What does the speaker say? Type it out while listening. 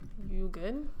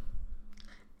good?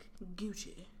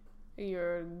 Gucci.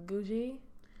 You're Gucci?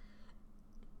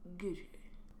 Gucci.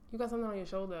 You got something on your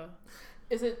shoulder.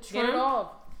 Is it true? Get it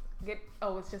off.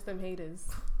 Oh, it's just them haters.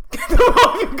 Get them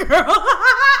off, girl.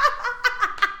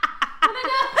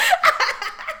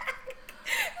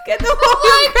 Get them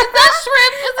off. Like, that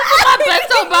shrimp is in my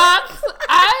bento box.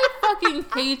 I fucking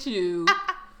hate you.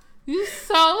 You're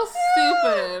so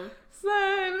stupid.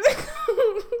 Son.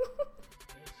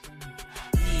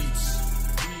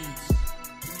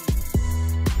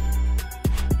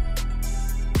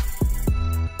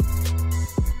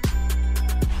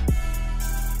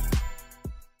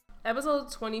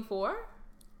 Episode 24.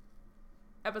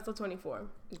 Episode 24.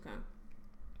 Okay.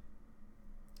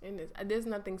 And there's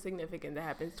nothing significant that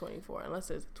happens 24 unless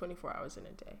there's 24 hours in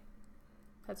a day.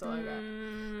 That's all I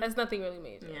got. That's nothing really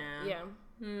major. Yeah.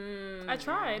 I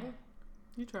tried.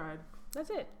 You tried. That's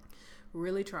it.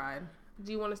 Really tried.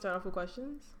 Do you want to start off with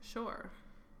questions? Sure.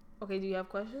 Okay, do you have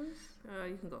questions?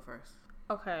 You can go first.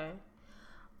 Okay.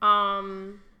 I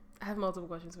have multiple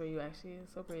questions for you, actually.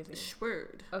 It's so crazy.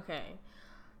 Word. Okay.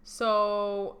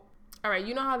 So, all right,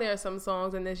 you know how there are some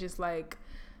songs and there's just like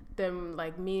them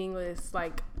like meaningless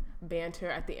like banter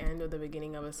at the end or the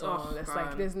beginning of a song. That's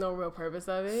like there's no real purpose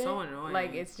of it. So annoying.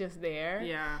 Like it's just there.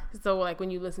 Yeah. So like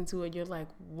when you listen to it, you're like,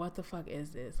 what the fuck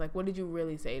is this? Like, what did you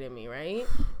really say to me, right?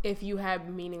 If you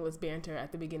had meaningless banter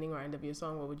at the beginning or end of your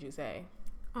song, what would you say?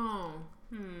 Oh,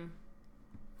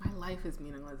 my life is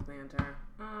meaningless banter.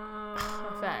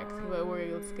 Facts. But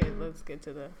let's get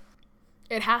to the.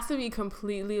 It has to be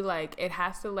completely like, it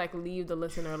has to like leave the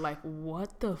listener like,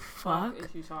 what the fuck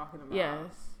is you talking about?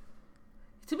 Yes.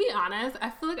 To be honest, I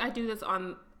feel like I do this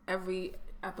on every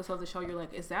episode of the show. You're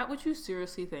like, is that what you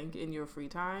seriously think in your free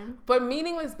time? But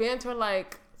meaningless banter,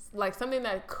 like something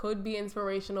that could be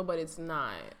inspirational, but it's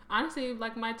not. Honestly,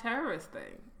 like my terrorist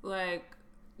thing. Like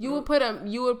you would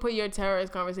put your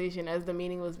terrorist conversation as the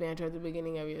meaningless banter at the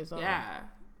beginning of your song. Yeah,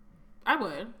 I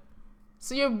would.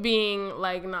 So you're being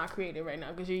like not creative right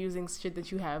now because you're using shit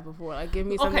that you have before. Like, give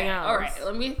me something else. All right,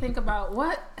 let me think about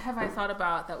what have I thought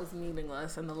about that was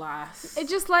meaningless in the last.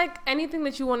 It's just like anything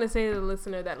that you want to say to the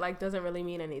listener that like doesn't really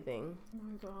mean anything. Oh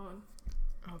my god.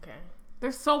 Okay.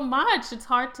 There's so much. It's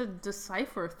hard to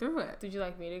decipher through it. Did you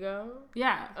like me to go?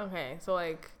 Yeah. Okay. So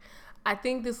like, I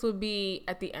think this would be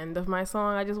at the end of my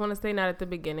song. I just want to say, not at the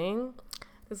beginning.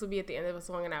 This would be at the end of a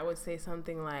song, and I would say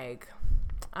something like,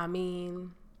 I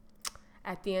mean,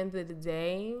 at the end of the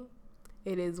day,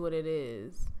 it is what it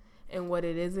is. And what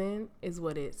it isn't is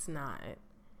what it's not.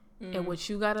 And what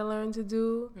you got to learn to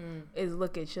do is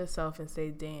look at yourself and say,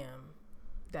 damn,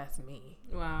 that's me.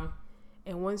 Wow.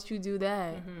 And once you do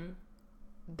that,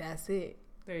 that's it.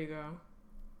 There you go.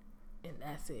 And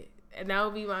that's it. And that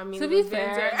would be my meaning. To be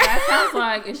fair, that sounds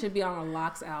like it should be on a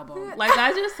Lox album. Like,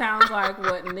 that just sounds like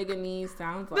what Nigga Needs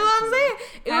sounds like. You know what I'm saying?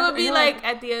 It would be like,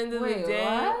 at the end of the day,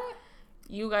 what?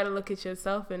 You gotta look at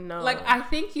yourself and know. Like, I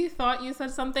think you thought you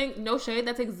said something. No shade.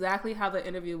 That's exactly how the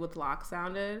interview with Lox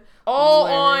sounded. Oh,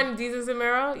 on Jesus and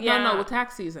Mero? Yeah. No, with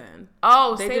Tax Season.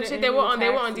 Oh, They same did shit. an They were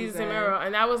interview with on Tax Jesus Season. and Mero,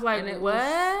 and I was like, And it what?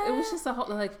 was just a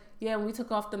whole, like, yeah, when we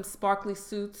took off them sparkly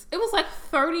suits, it was like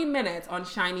 30 minutes on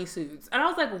shiny suits. And I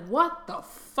was like, what the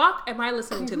fuck am I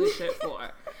listening to this shit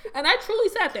for? And I truly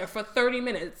sat there for 30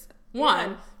 minutes.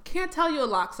 One, can't tell you a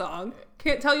Lox song.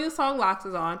 Can't tell you a song Lox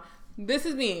is on. This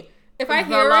is me. If I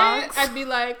hear it, I'd be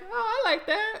like, oh, I like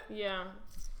that. Yeah.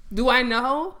 Do I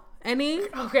know any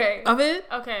of it?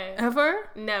 Okay. Ever?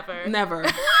 Never. Never.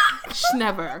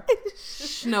 Never.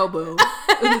 Shnobu.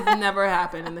 It has never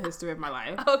happened in the history of my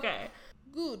life. Okay.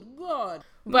 Good God.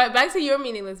 But back to your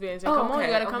meaningless banter. Come on, you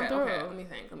gotta come through. Okay. Let me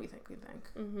think.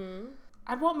 Mm-hmm.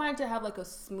 I'd want mine to have like a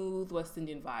smooth West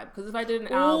Indian vibe. Because if I did an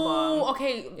album,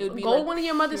 okay, it would be go like one of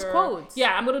your mother's quotes.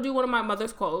 Yeah, I'm gonna do one of my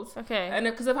mother's quotes. Okay. And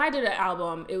because if I did an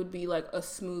album, it would be like a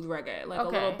smooth reggae, like a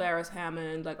little Barris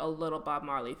Hammond, like a little Bob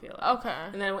Marley feeling. Okay.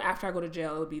 And then after I go to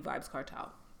jail, it would be Vibes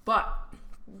Cartel. But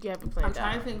you haven't played I'm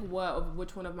trying to think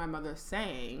which one of my mother's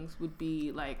sayings would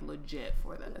be like legit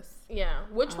for this. Yeah.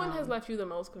 Which one has left you the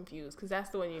most confused? Because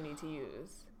that's the one you need to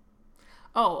use.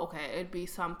 Oh, okay. It'd be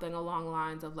something along the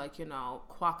lines of like,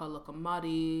 quacka looka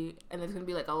muddy. And there's going to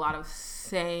be like a lot of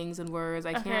sayings and words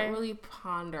I can't really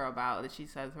ponder about that she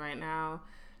says right now.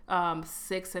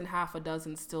 6 and half a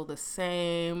dozen still the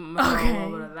same. Okay. A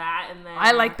little bit of that in there.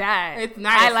 I like that. It's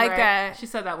nice. I like right? that. She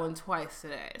said that one twice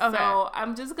today. Okay. So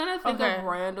I'm just going to think of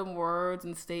random words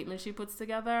and statements she puts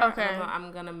together. Okay.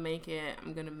 I'm going to make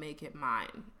it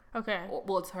mine. Okay.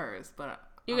 Well, it's hers, but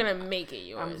You're gonna make it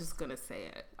yours. I'm just gonna say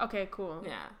it. Okay, cool.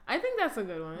 Yeah. I think that's a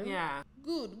good one. Yeah.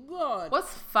 Good God.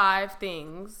 What's 5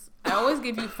 things? I always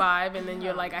give you 5, and then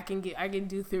you're like, I can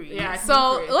do 3. Yeah.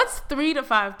 So what's 3 to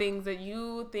 5 things that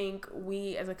you think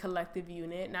we as a collective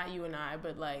unit, not you and I,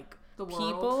 but like the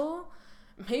people,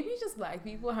 maybe just black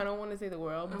people. I don't want to say the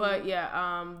world, but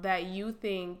yeah, that you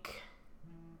think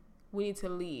we need to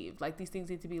leave. Like these things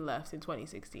need to be left in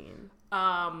 2016.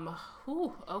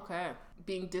 Okay.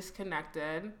 Being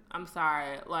disconnected. I'm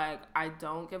sorry. Like, I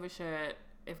don't give a shit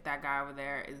if that guy over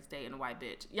there is dating a white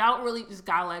bitch. Y'all really just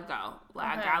gotta let go.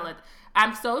 Like,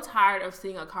 I'm so tired of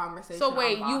seeing a conversation. So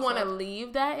wait, you want to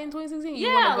leave that in 2016? You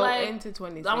Yeah, want to go like, into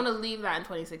 2016? I want to leave that in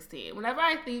 2016. Whenever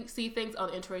I see things on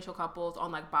interracial couples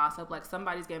on like Gossip, like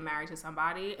somebody's getting married to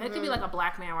somebody, and it could be like a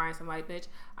black man marrying some white bitch.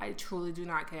 I truly do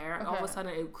not care. Okay. All of a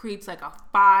sudden, it creates like a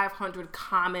 500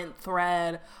 comment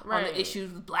thread on the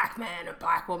issues with black man and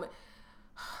black woman.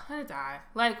 Let it die.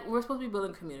 Like, we're supposed to be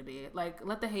building community. Like,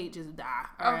 let the hate just die.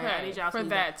 All right? I need y'all for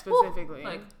that specifically.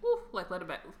 Like let it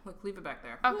back. Like, leave it back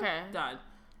there. Okay. Done.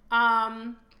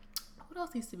 What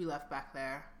else needs to be left back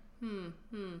there?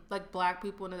 Like black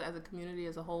people as a community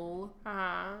as a whole.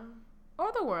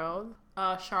 Or the world.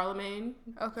 Charlemagne.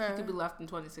 Okay. He could be left in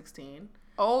 2016.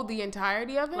 Oh, the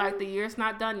entirety of it? Like, the year's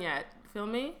not done yet. Feel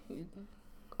me?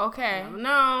 Okay.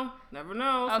 Never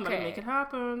know. Somebody make it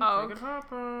happen. Oh, make it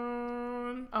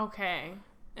happen. Okay.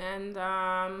 And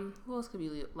who else could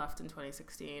be left in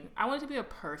 2016? I want it to be a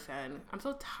person. I'm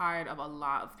so tired of a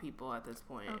lot of people at this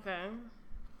point. Okay.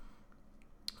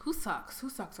 Who sucks? Who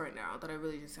sucks right now that I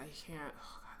really just, I can't.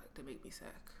 Oh God, they make me sick.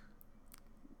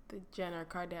 The Jenner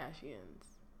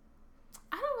Kardashians.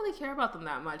 I don't really care about them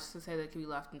that much to say they could be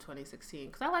left in 2016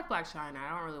 because I like Blac Chyna. I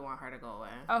don't really want her to go away.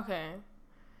 Okay.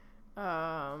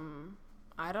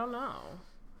 I don't know.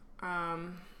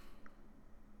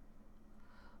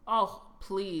 Oh,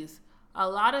 please. A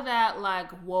lot of that,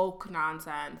 like, woke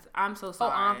nonsense. I'm so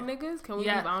sorry. Oh, onk niggas? Can we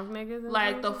leave onk niggas?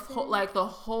 Like, the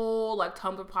whole, like,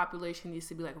 Tumblr population needs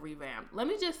to be, like, revamped. Let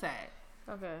me just say.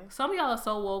 Okay. Some of y'all are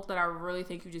so woke that I really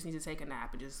think you just need to take a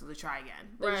nap and just try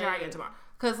again. Try again tomorrow.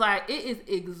 Because, like, it is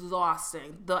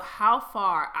exhausting. How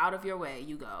far out of your way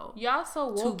you go. Y'all so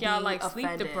woke, y'all, like, sleep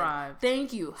deprived.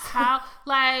 Thank you. How,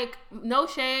 like, no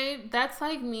shade. That's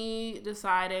like me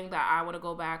deciding that I want to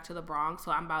go back to the Bronx.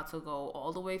 So I'm about to go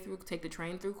all the way through, take the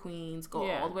train through Queens, go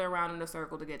all the way around in a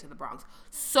circle to get to the Bronx.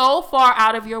 So far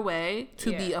out of your way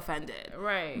to be offended.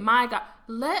 Right. My God.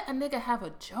 Let a nigga have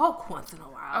a joke once in a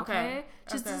while, okay?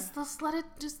 Just let it,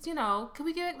 just, you know, can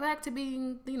we get back to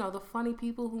being, you know, the funny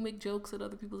people who make jokes at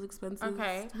other people's expenses?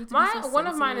 Okay. One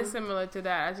of mine is similar to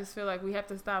that. I just feel like we have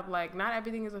to stop, like, not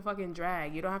everything is a fucking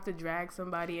drag. You don't have to drag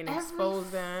somebody and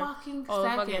expose them all the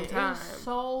fucking time. It's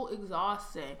so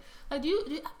exhausting.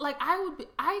 Like,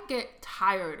 I get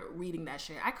tired reading that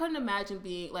shit. I couldn't imagine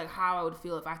being, like, how I would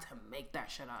feel if I had to make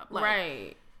that shit up. Like,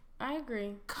 right. I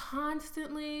agree.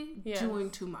 Constantly doing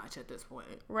too much at this point.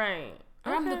 Right.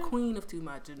 I'm the queen of too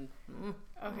much, and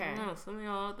okay. Some of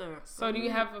y'all out there. So do you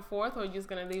have a fourth, or are you just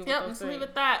gonna leave? Yep, just leave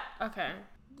it that. Okay.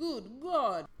 Good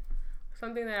God.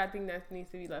 Something that I think that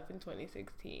needs to be left in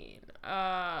 2016.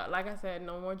 Like I said,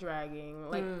 no more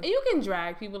dragging. Like you can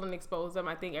drag people and expose them.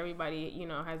 I think everybody, you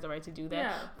know, has the right to do that.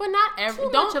 Yeah. But not every.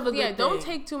 Don't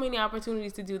take too many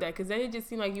opportunities to do that, because then it just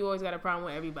seems like you always got a problem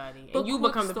with everybody, and you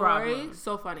become the problem.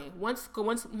 So funny. Once,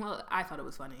 well, I thought it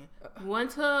was funny.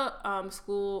 Went to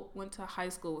high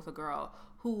school with a girl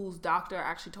whose doctor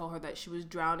actually told her that she was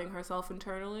drowning herself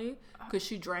internally because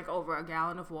she drank over a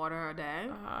gallon of water a day.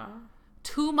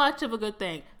 Too much of a good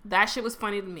thing. That shit was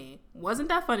funny to me. Wasn't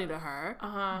that funny to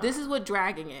her? This is what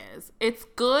dragging is. It's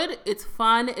good, it's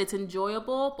fun, it's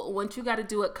enjoyable, but once you got to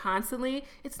do it constantly,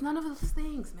 it's none of those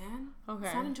things, man. Okay.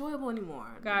 It's not enjoyable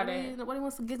anymore. Nobody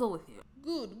wants to giggle with you.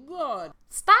 Good God.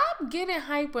 Stop getting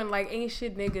hype when, like, ain't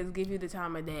shit niggas give you the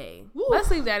time of day. Woo. Let's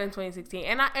leave that in 2016.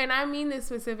 And I mean this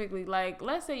specifically. Like,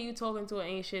 let's say you talking to an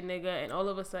ain't shit nigga and all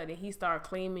of a sudden he start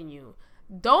claiming you.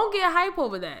 Don't get hype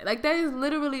over that. Like, that is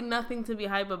literally nothing to be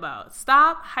hype about.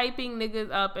 Stop hyping niggas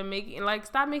up and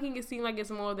stop making it seem like it's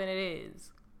more than it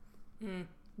is.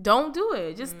 Don't do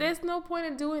it. Just there's no point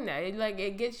in doing that.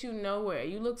 It gets you nowhere.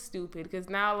 You look stupid because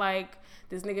now, like,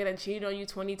 this nigga done cheated on you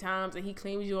 20 times and he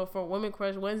claims you for Women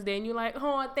Crush Wednesday and you're like,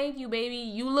 oh, thank you, baby.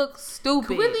 You look stupid.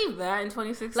 Can we leave that in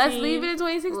 2016? Let's leave it in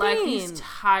 2016. Like these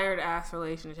tired ass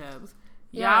relationships.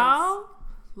 Yes. Y'all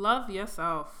love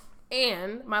yourself.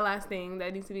 And my last thing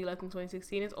that needs to be left in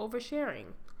 2016 is oversharing.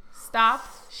 Stop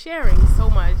sharing so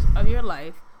much of your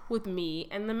life with me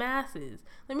and the masses.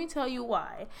 Let me tell you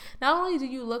why. Not only do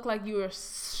you look like you are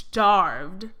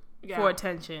starved for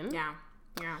attention. Yeah.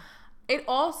 It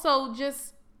also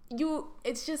just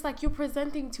it's just like you're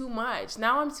presenting too much.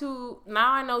 Now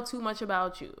I know too much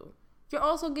about you. You're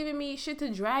also giving me shit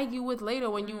to drag you with later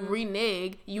when you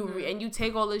renege, and you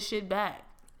take all this shit back.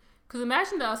 Because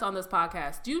imagine us on this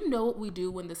podcast. Do you know what we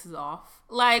do when this is off?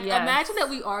 Like, imagine that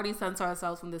we already censor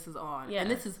ourselves when this is on. Yes.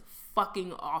 And this is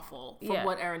fucking awful from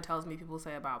what Erin tells me people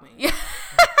say about me. Yeah.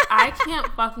 I can't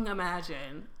fucking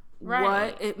imagine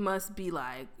what it must be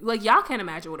like. Like, y'all can't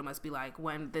imagine what it must be like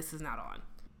when this is not on.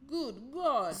 Good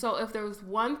God. So if there's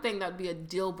one thing that would be a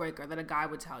deal breaker that a guy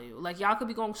would tell you, like, y'all could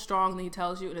be going strong, then he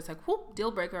tells you, and it's like, whoop,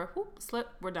 deal breaker, whoop, slip,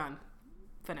 we're done.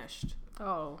 Finished.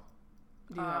 Oh.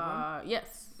 Do you have one?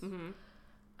 Yes. Mm-hmm.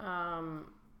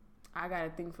 I got a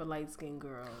thing for light-skinned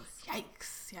girls.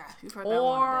 Yikes. Yeah, you've heard that one.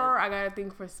 Or I got a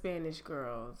thing for Spanish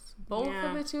girls. Both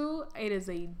of the two, it is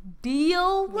a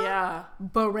deal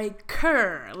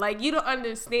breaker. Like, you don't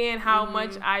understand how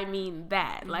much I mean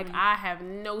that. Like, I have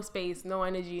no space, no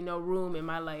energy, no room in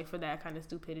my life for that kind of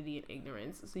stupidity and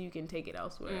ignorance. So you can take it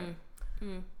elsewhere.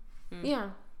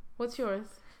 Yeah. What's yours?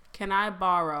 Can I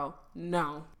borrow?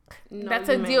 No. That's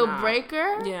a deal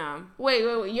breaker? Yeah. Wait.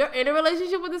 You're in a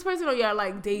relationship with this person or y'all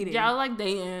like dating? Y'all like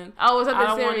dating. Oh, it's something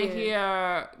I don't want to serious.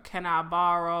 hear, can I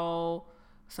borrow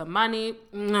some money?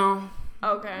 No.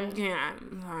 Okay. Yeah.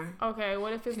 Sorry. Okay,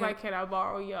 what if it's like, can I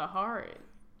borrow your heart?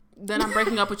 Then I'm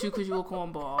breaking up with you because you a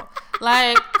cornball.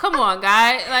 Like, come on,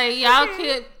 guy. Like, y'all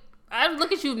can't. I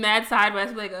look at you mad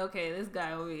sideways, like, okay, this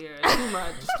guy over here, too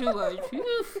much.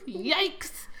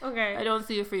 Yikes. Okay. I don't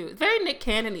see it for you. It's very Nick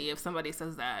Cannon-y if somebody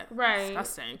says that. Right.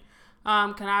 Disgusting.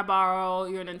 Can I borrow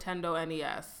your Nintendo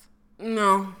NES?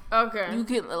 No. Okay. You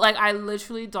can, like, I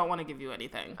literally don't want to give you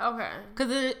anything. Okay.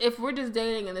 Because if we're just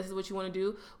dating and this is what you want to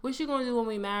do, what's you going to do when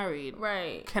we married?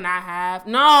 Right. Can I have?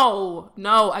 No,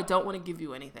 I don't want to give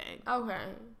you anything. Okay.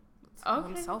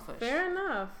 I'm selfish. Fair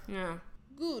enough. Yeah.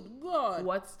 Good God.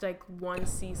 What's like one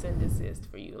cease and desist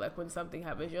for you? Like when something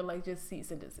happens, you're like, just cease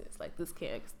and desist. Like this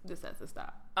has to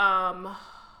stop.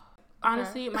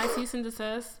 Honestly, my cease and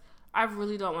desist, I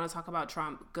really don't want to talk about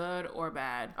Trump, good or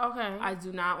bad. Okay. I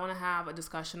do not want to have a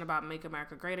discussion about Make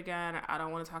America Great Again. I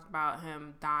don't want to talk about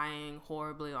him dying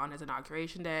horribly on his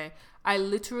inauguration day. I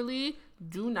literally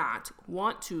do not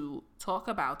want to talk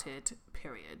about it,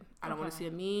 period. I don't want to see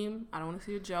a meme. I don't want to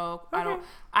see a joke. Okay.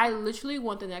 I literally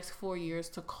want the next 4 years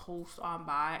to coast on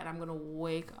by, and I'm going to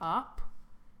wake up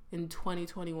in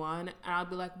 2021 and I'll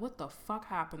be like, what the fuck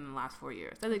happened in the last 4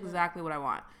 years? That's exactly what I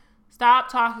want.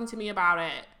 Stop talking to me about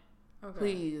it. Okay.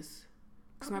 Please.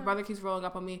 Because my brother keeps rolling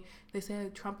up on me. They say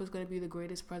Trump is going to be the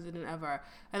greatest president ever.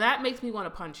 And that makes me want to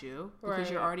punch you.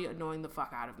 Because you're already annoying the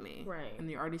fuck out of me. Right. And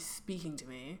you're already speaking to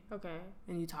me. Okay.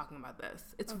 And you talking about this.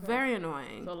 It's very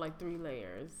annoying. So like 3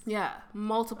 layers. Yeah.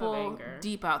 Multiple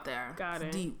deep out there. Got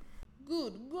it. Deep.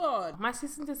 Good God. My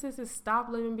cease and desist is stop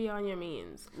living beyond your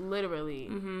means. Literally.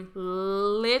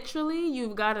 Literally,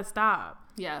 you've got to stop.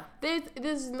 Yeah.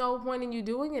 There's no point in you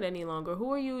doing it any longer.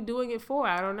 Who are you doing it for?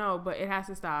 I don't know, but it has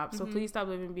to stop. So please stop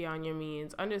living beyond your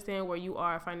means. Understand where you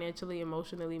are financially,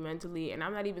 emotionally, mentally. And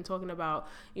I'm not even talking about,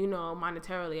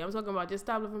 monetarily. I'm talking about just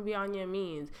stop living beyond your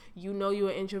means. You know you're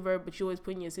an introvert, but you're always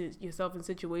putting yourself in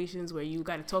situations where you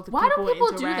got to talk to people and interact. Why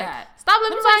do people do that? Stop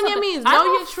living beyond your means. Know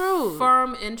your truth.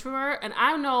 Firm introvert, and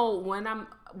I know when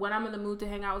I'm in the mood to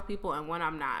hang out with people and when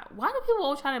I'm not. Why do people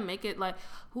always try to make it like,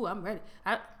 ooh, I'm ready?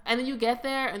 And then you get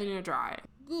there and then you're dry.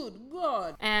 Good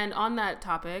God. And on that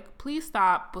topic, please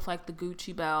stop with like the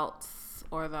Gucci belts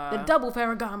or the double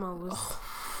Ferragamos.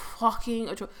 Fucking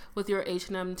with your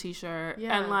H&M t-shirt.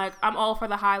 Yes. And like, I'm all for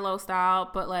the high-low style,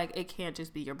 but like, it can't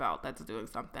just be your belt that's doing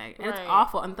something. And it's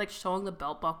awful. And like showing the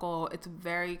belt buckle, it's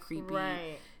very creepy.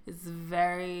 Right. It's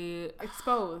very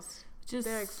exposed.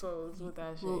 They're exposed with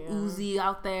that shit. Uzi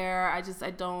out there. I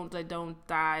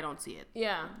don't see it.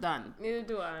 Yeah. Done. Neither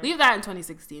do I. Leave that in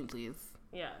 2016, please.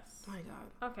 Yes. Oh my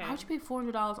God. Okay. How'd you pay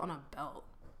 $400 on a belt?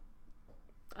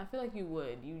 I feel like you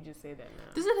would. You just say that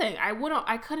now. This is the thing.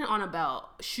 I couldn't on a belt.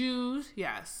 Shoes,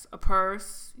 yes. A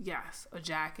purse, yes. A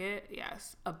jacket,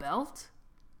 yes. A belt?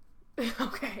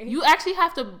 Okay. You actually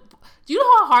have to. Do you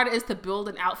know how hard it is to build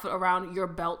an outfit around your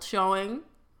belt showing?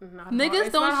 It's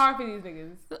not hard for these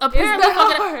niggas. Apparently,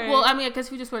 well, I mean, I guess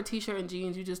if you just wear a t-shirt and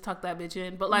jeans, you just tuck that bitch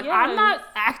in. But like, I'm not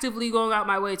actively going out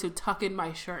my way to tuck in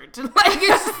my shirt. Like,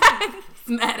 it's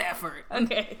mad effort.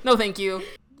 Okay. No, thank you.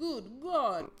 Good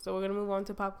God. So we're gonna move on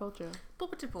to pop culture.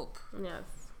 Poop. Yes.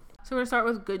 So we're gonna start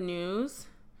with good news.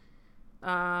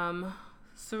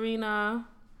 Serena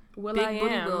Big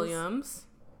Booty Williams.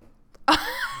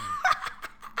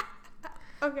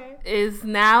 Okay. Is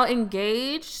now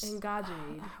engaged. Engaged.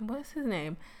 What's his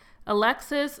name?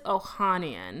 Alexis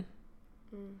Ohanian.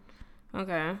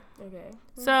 Okay. Okay.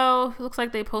 So, it looks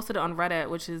like they posted it on Reddit,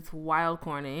 which is wild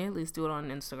corny. At least do it on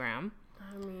Instagram.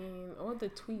 I mean, or the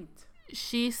tweet.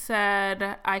 She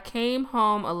said, I came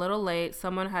home a little late.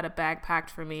 Someone had a bag packed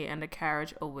for me and a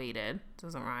carriage awaited.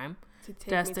 Doesn't rhyme. To take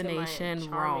Destination me to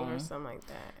my Charming Rome. or something like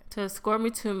that. To escort me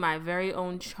to my very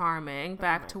own Charming,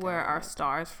 back to where our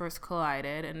stars first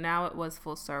collided, and now it was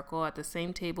full circle at the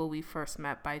same table we first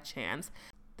met by chance.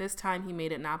 This time he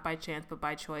made it not by chance but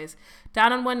by choice.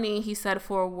 Down on one knee, he said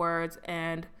 4 words,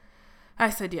 and I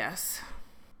said yes.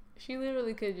 She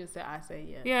literally could just say, I said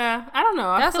yes. Yeah, I don't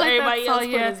know. That's I feel what like everybody else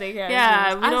put as their characters.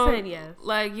 Yeah, I said yes.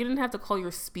 Like, you didn't have to call your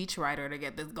speechwriter to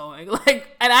get this going.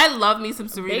 Like, and I love me some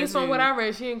Serena. Based on what I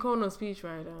read, she didn't call no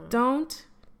speechwriter. Don't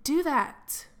do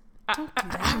that. Don't do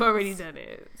that. I've already done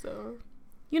it, so.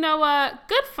 You know what?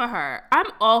 Good for her. I'm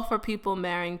all for people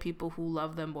marrying people who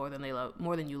love them more than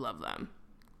you love them.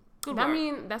 Good work. I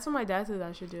mean, that's what my dad says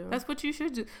I should do. That's what you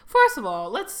should do. First of all,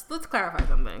 let's clarify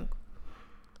something.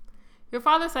 Your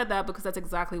father said that because that's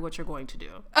exactly what you're going to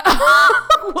do.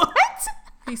 What?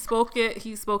 He spoke it.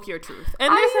 He spoke your truth.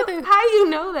 And how you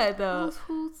know that though?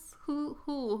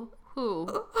 Who?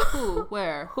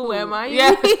 Where? Who am I?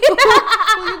 Yeah.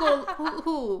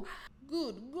 Who?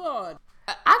 Good God.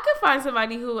 I could find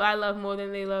somebody who I love more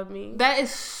than they love me. That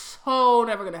is so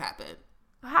never gonna happen.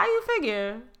 How you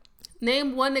figure?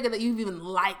 Name one nigga that you've even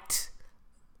liked.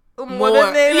 More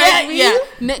than they like me? Yeah.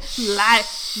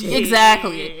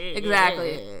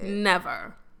 Exactly.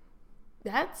 Never.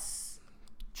 That's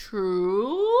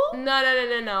true.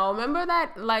 No.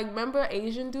 Remember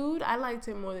Asian dude? I liked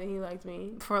him more than he liked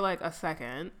me. For like a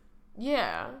second.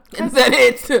 Yeah. And then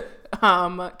it came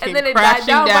and then it crashing died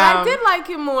down. But I down. did like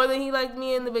him more than he liked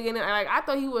me in the beginning. I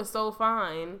thought he was so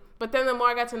fine. But then the more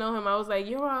I got to know him, I was like,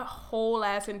 you're a whole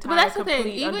ass entire. But that's the thing.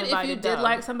 Even if you did dub.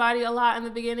 like somebody a lot in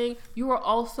the beginning, you were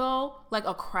also like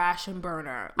a crash and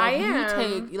burner. Like, I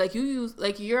am. You're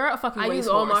a fucking racehorse. I use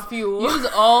all my fuel. You're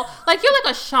like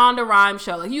a Shonda Rhimes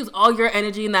show. Like, you use all your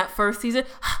energy in that first season,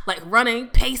 like running,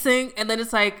 pacing, and then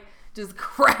it's like just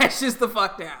crashes the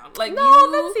fuck down. Like,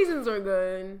 them seasons were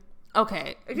good.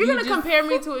 Okay. If you're gonna compare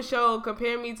me to a show,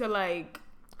 compare me to like.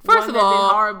 First of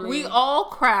all, we all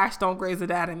crashed on Grey's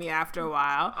Anatomy after a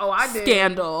while. Oh, I did.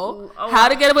 Scandal, How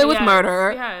to Get Away with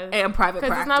Murder, yes. and Private Practice.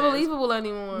 Because it's not believable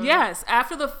anymore. Yes,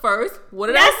 after the first, what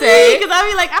did I say? Because I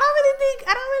be like, I don't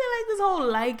really like this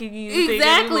whole liking you.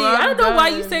 Exactly. I don't know why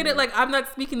you say that. Like, I'm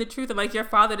not speaking the truth. I'm like, your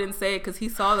father didn't say it because he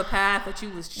saw the path that you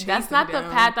was chasing. That's not down. the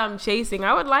path I'm chasing.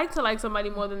 I would like to like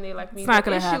somebody more than they like me. It's not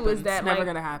gonna issue happen. is that it's never like,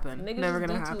 gonna happen. Niggas never just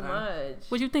gonna do happen. too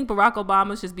much. Would you think Barack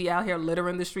Obama's just be out here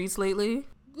littering the streets lately?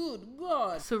 Good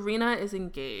God. Serena is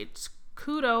engaged.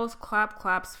 Kudos,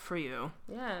 claps for you.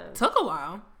 Yeah. Took a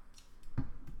while.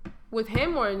 With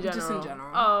him or in general? Just in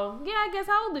general. Oh, yeah, I guess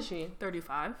how old is she?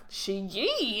 35.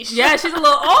 Yeesh. Yeah, she's a little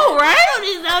old, right?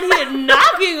 She's out here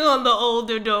knocking on the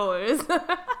older doors.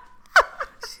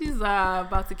 She's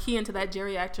about to key into that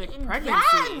geriatric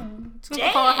pregnancy. She's going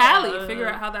to call Hallie, figure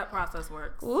out how that process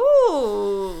works.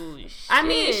 Ooh, shit. I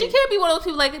mean, she can't be one of those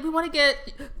people like, we want to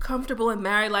get comfortable in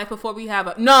married life before we have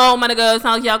a... No, my nigga, it's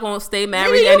not like y'all going to stay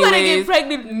married anyways. You better get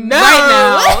pregnant right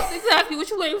now. Exactly. What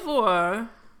you waiting for?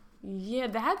 Yeah,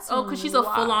 that's because she's a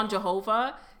full-on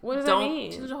Jehovah. What does that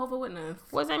mean? She's a Jehovah Witness.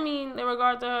 What does that mean in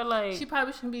regard to her, like... She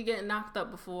probably shouldn't be getting knocked up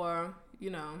before,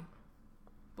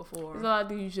 before. There's a lot of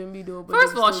things you shouldn't be doing. But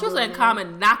first of all, she was letting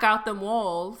Common knock out them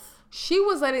walls. She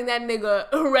was letting that nigga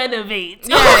renovate.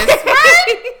 Yes,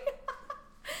 right?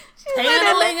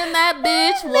 Paneling in that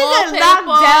bitch. Wallpaper.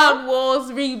 Knocked down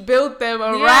walls, rebuilt them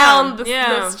around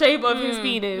the shape of his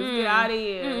penis. Get out of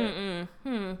here.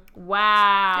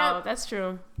 Wow. Yep. That's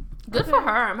true. Good for her.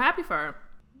 I'm happy for her.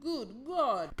 Good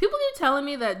God. People keep telling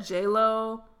me that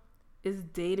J-Lo is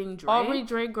dating Drake. Aubrey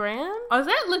Drake Graham? Oh, is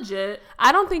that legit?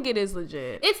 I don't think it is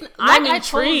legit. It's I'm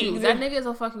intrigued. That nigga is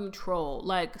a fucking troll.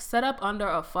 Like, set up under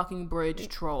a fucking bridge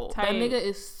troll. Tight. That nigga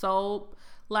is so,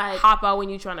 like... Hop out when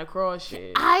you trying to cross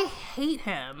shit. I hate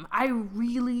him. I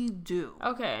really do.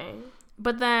 Okay.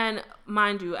 But then,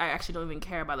 mind you, I actually don't even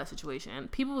care about that situation.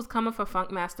 People was coming for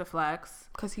Funkmaster Flex.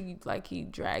 Because he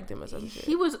dragged him or some shit.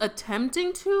 He was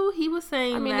attempting to. He was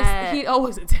saying he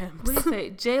always attempts. What did he say?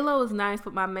 J-Lo is nice,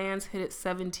 but my man's hit it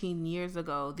 17 years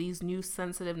ago. These new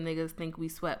sensitive niggas think we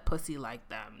sweat pussy like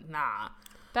them. Nah.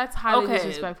 That's highly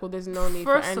disrespectful. There's no need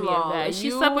for any of that. If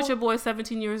she slept with your boy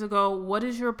 17 years ago, what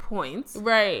is your point?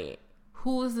 Right.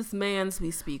 Who is this man's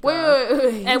we speak Wait. of?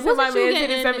 And what's my man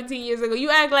hit it 17 years ago? You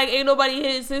act like ain't nobody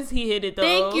hit it since he hit it, though.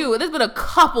 Thank you. There's been a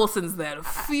couple since then. A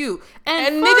few.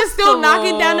 And niggas still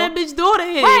knocking down that bitch door to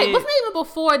hit. Right. Wasn't it even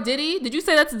before Diddy? Did you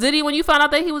say that's Diddy when you found out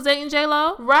that he was dating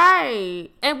J-Lo? Right.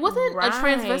 And wasn't a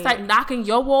transvestite knocking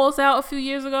your walls out a few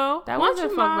years ago? That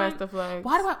wasn't Fuck Master Flex.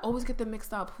 Why do I always get them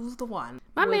mixed up? Who's the one?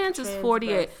 My Which man's is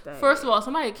 48. First of all,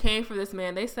 somebody came for this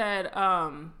man. They said,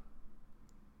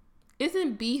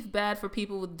 isn't beef bad for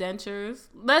people with dentures?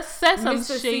 Let's say some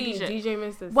Mr. shady C, shit. DJ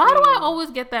Mr. C. Why do I always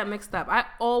get that mixed up?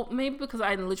 Maybe because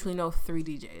I literally know 3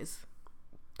 DJs.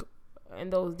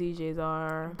 And those DJs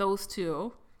are Those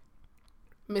two.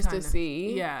 Mr. Kinda.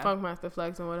 C, Yeah. Funk Master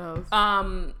Flex, and what else?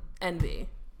 Envy.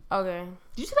 Okay.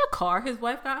 Did you see that car his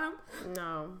wife got him?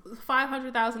 No.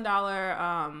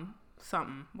 $500,000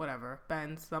 something, whatever,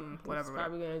 Benz, something, whatever. He's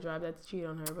probably gonna drive that to cheat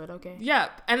on her, but okay.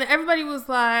 Yep. And then everybody was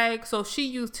like, so she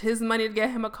used his money to get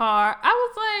him a car. I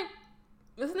was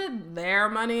like, isn't it their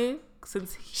money?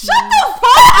 Since he... Shut the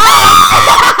fuck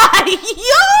up!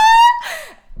 You're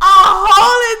a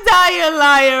whole entire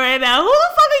liar right now. Who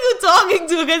the fuck are you talking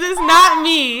to? Because it's not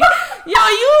me. Yo,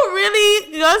 you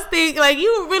really just think, like,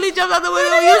 you really jumped out the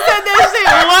window when you said that shit.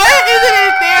 What? Isn't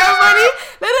it their money?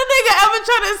 Let a nigga ever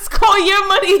try to call your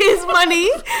money his money?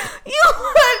 You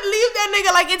would leave that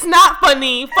nigga like it's not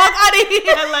funny. Fuck out of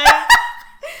here. Like,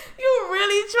 you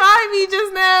really tried me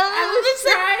just now. I was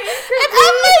trying. And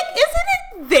I'm like, isn't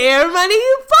it their money?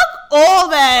 Fuck all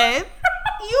that.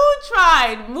 You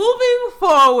tried. Moving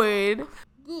forward.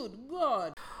 Good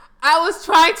God. I was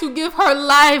trying to give her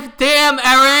life. Damn,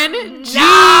 Erin. Jesus.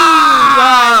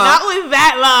 Not with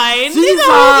that line. Jesus.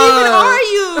 Who even are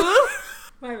you?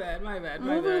 My bad.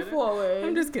 Moving forward.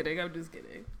 I'm just kidding.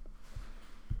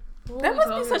 That must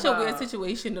be such a weird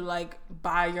situation to like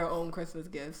buy your own Christmas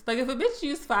gifts. Like if a bitch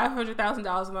used $500,000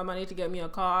 of my money to get me a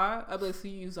car, I'd be like, so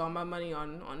you use all my money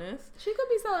on this? She could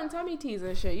be selling tummy teas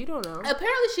and shit. You don't know.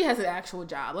 Apparently she has an actual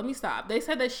job. Let me stop. They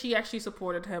said that she actually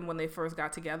supported him when they first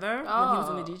got together, when he was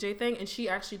in the DJ thing, and she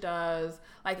actually does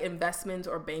like investments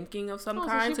or banking of some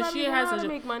kind. So she has to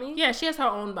make money. Yeah, she has her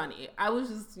own money. I was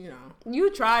just,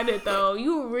 You tried it though.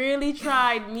 You really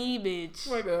tried me, bitch.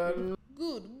 My God.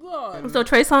 Good God. So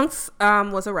Trey Songz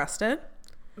was arrested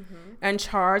and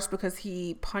charged because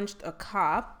he punched a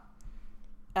cop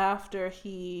after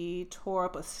he tore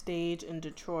up a stage in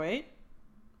Detroit.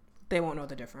 They won't know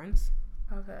the difference.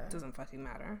 Okay. It doesn't fucking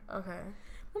matter. Okay.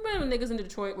 Remember when niggas in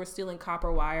Detroit were stealing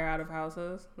copper wire out of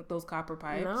houses? With those copper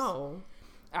pipes? No.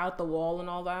 Out the wall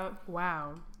and all that?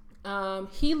 Wow.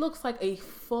 He looks like a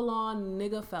full-on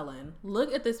nigga felon.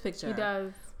 Look at this picture. He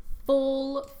does.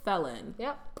 Full felon.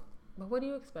 Yep. But what do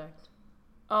you expect?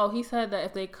 Oh, he said that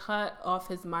if they cut off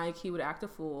his mic, he would act a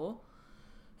fool.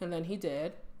 And then he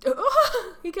did.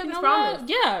 He kept his promise.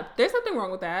 Yeah, there's nothing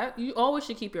wrong with that. You always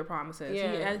should keep your promises.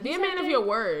 Yeah. Be a man of your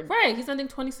word. Right. He's ending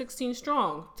 2016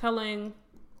 strong, telling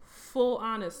full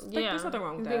honest. Like, there's nothing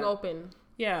wrong with that. Being open.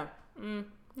 Yeah. Okay.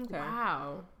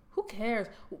 Wow. Who cares?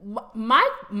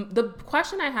 The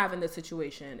question I have in this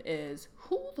situation is,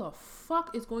 who the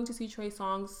fuck is going to see Trey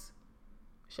Songz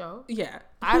show? Yeah.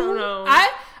 I don't know.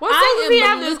 What songs does he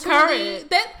have this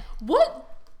current?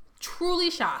 What truly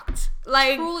shocked?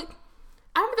 Like, truly,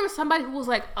 I remember there was somebody who was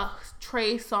like a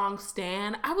Trey Songz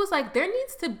stan. I was like, there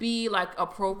needs to be like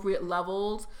appropriate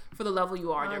levels for the level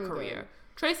you are in your career.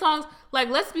 Trey Songz, like,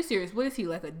 let's be serious. What is he,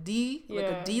 like a D? Yeah.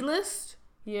 Like a D-list?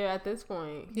 Yeah, at this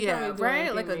point. Yeah,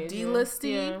 right? Like a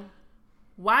D-listy? Yeah.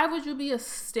 Why would you be a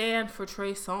stan for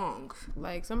Trey Songz?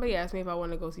 Like, somebody asked me if I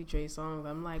want to go see Trey Songz.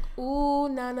 I'm like, ooh,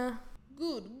 Nana.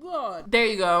 Good God. There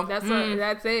you go.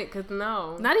 That's it. Cause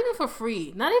no, not even for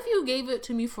free. Not if you gave it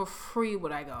to me for free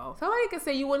would I go. Somebody could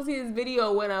say you want to see this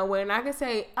video when I win. I could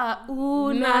say,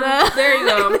 ooh, Nana. There you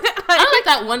go. I like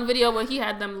that one video when he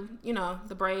had them,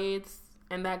 the braids,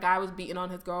 and that guy was beating on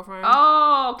his girlfriend.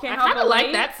 Oh, Can't Help I kind of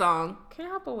like that song. Can't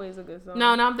Help Away is a good song.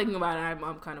 No, I'm thinking about it.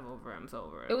 I'm kind of over it. I'm so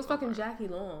over it. It was fucking Jackie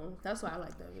Long. That's why I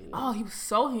like that video. Oh, he was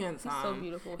so handsome. He's so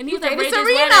beautiful. And he was dating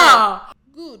Serena.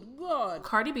 Good God.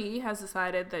 Cardi B has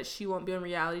decided that she won't be on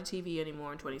reality TV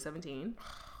anymore in 2017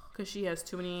 because she has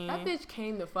too many. That bitch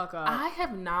came the fuck up. I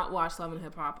have not watched Love and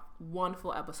Hip Hop one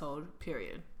full episode,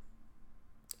 period.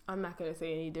 I'm not gonna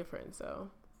say any different, so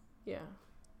yeah,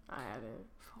 I haven't.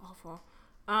 Awful.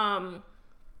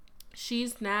 She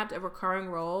snapped a recurring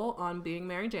role on Being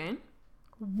Mary Jane.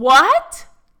 What?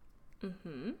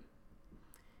 Mm-hmm.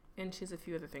 And she has a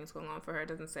few other things going on for her. It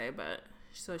doesn't say, but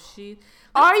so she.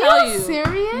 Are you serious?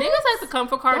 Niggas like to come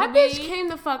for Cardi That B. bitch came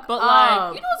the fuck but up.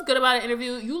 like, you know what's good about an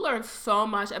interview? You learn so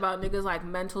much about niggas like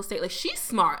mental state. Like, she's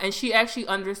smart and she actually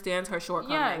understands her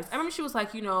shortcomings. Yes. I remember she was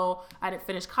like, you know, I didn't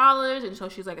finish college, and so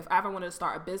she's like, if I ever wanted to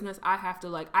start a business, I have to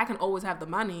like, I can always have the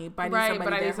money, but I need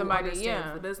somebody there who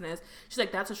understands the business. She's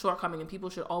like, that's a shortcoming, and people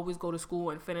should always go to school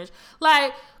and finish.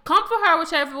 Like, come for her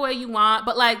whichever way you want,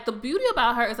 but like the beauty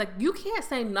about her is like, you can't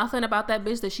say nothing about that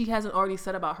bitch that she hasn't already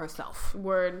said about herself.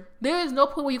 Word. There is no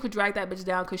point where you could drag that bitch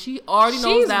down because she already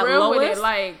knows She's that real Lois. with it.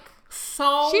 Like,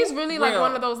 so she's really real. like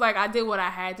one of those like, I did what I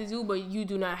had to do, but you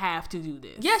do not have to do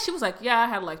this. Yeah, she was like, yeah, I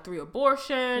had like 3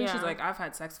 abortions. Yeah. She's like, I've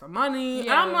had sex for money. Yes.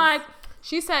 And I'm like,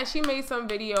 she said she made some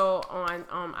video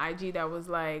on IG that was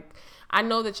like, I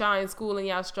know that y'all in school and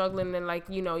y'all struggling and like,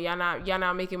 you know, y'all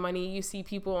not making money. You see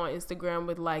people on Instagram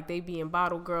with like, they being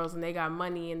bottle girls and they got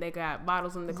money and they got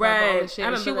bottles in the club and all this shit.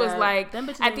 And she was like,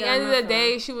 at the end of the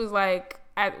day, she was like,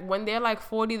 when they're like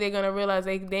 40, they're gonna realize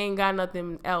they ain't got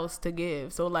nothing else to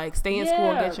give. So like, stay in school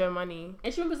and get your money.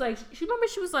 And she was like, she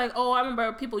was like, oh, I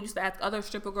remember people used to ask other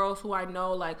stripper girls who I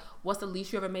know, like, what's the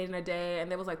least you ever made in a day?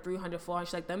 And there was like 300, 400.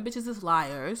 She's like, them bitches is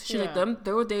liars. She's like,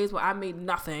 there were days where I made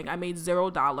nothing. I made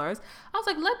 $0. I was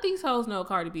like, let these hoes know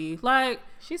Cardi B. Like,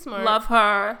 she's smart. Love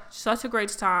her. Such a great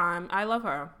time. I love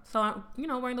her. So, you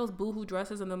know, wearing those boohoo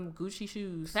dresses and them Gucci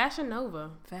shoes. Fashion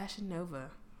Nova.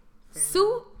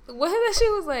 Suit. What that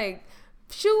shit was like?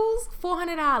 Shoes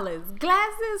 $400,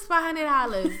 glasses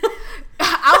 $500,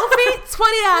 outfit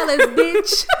 $20,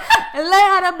 bitch. Lay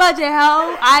out a budget,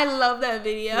 hoe. I love that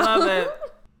video. Love it.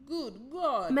 Good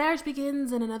God. Marriage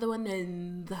begins and another one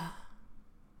ends.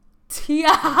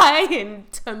 T.I.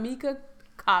 and Tamika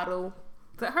Cottle.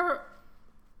 Is that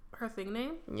her thing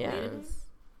name? Yes.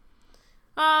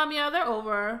 Yeah, they're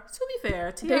over. To be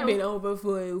fair, T.I. They've been over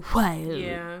for a while.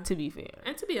 Yeah. To be fair.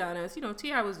 And to be honest, you know,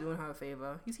 T.I. was doing her a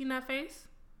favor. You seen that face?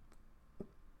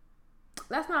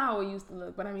 That's not how it used to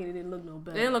look, but I mean, it didn't look no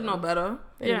better. It didn't look no better.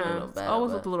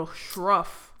 Always looked a little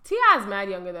shruff. T.I.'s mad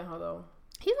younger than her, though.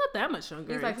 He's not that much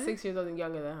younger. He's like 6 years old and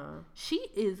younger than her. She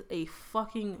is a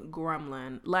fucking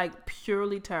gremlin. Like,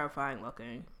 purely terrifying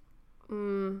looking.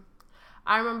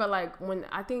 I remember, like, when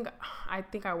I think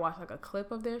I watched, like, a clip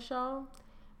of their show.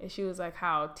 And she was like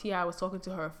how T.I. was talking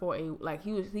to her for like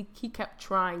he kept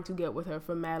trying to get with her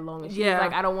for mad long, and she was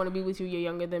like, I don't want to be with you, you're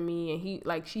younger than me, and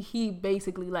he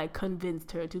basically like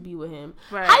convinced her to be with him.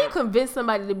 Right. How you convince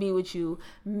somebody to be with you,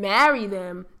 marry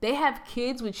them, they have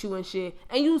kids with you and shit,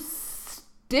 and you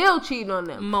still cheating on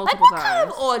them multiple times? What kind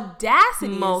of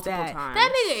audacity multiple is that? Times.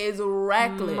 That nigga is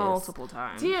reckless. Multiple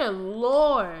times. Dear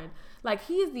Lord, like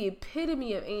he's the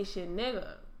epitome of ain't shit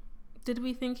nigga. Did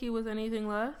we think he was anything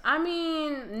less? I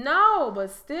mean, no, but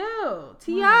still.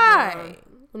 T.I.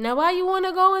 Now, why you want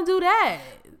to go and do that?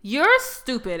 You're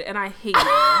stupid, and I hate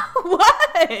you.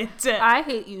 What? I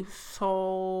hate you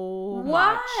so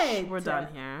much. We're done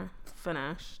here.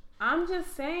 Finished. I'm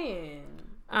just saying.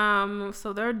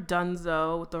 So they're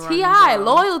donezo with the T.I.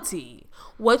 loyalty.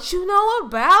 What you know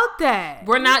about that?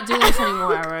 We're not doing this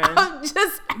anymore, Erin. I'm just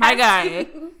asking. My guy,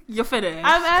 you're finished.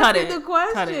 I'm asking Cut the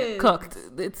question. Cut it. Cooked.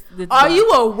 It's Are done. you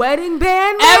a wedding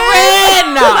band?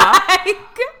 Erin! Like,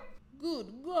 good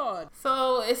God.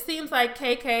 So it seems like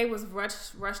KK was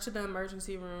rushed to the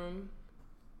emergency room.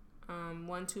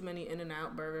 One too many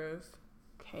In-N-Out burgers.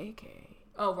 KK.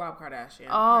 Oh, Rob Kardashian.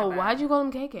 Oh, why'd you call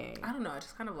him KK? I don't know. I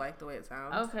just kind of like the way it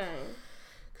sounds. Okay.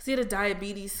 Because he had a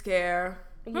diabetes scare.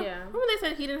 Yeah. Remember they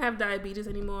said he didn't have diabetes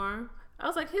anymore? I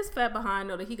was like, his fat behind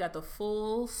know that he got the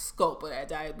full scope of that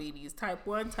diabetes. Type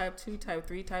 1, type 2, type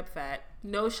 3, type fat.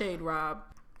 No shade, Rob.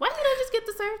 Why didn't I just get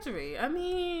the surgery? I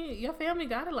mean, your family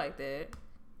got it like that.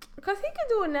 Because he can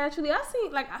do it naturally. I see,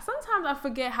 like, sometimes I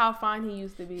forget how fine he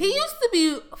used to be. He used to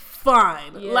be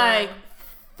fine. Yeah. Like,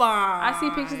 fine. I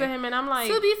see pictures of him and I'm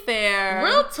like, to be fair.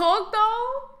 Real talk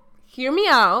though, hear me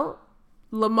out.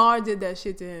 Lamar did that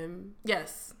shit to him.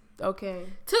 Yes. Okay.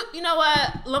 You know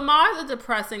what? Lamar's a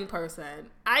depressing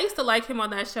person. I used to like him on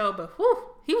that show, but whew,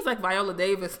 he was like Viola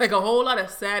Davis. Like a whole lot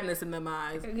of sadness in them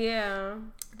eyes. Yeah.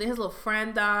 Then his little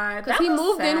friend died. Because he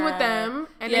moved in with them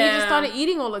and then he just started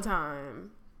eating all the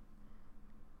time.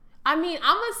 I mean,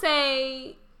 I'm going to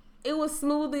say it was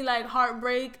smoothly like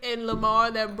heartbreak and Lamar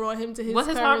that brought him to his What's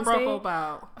his heartbreak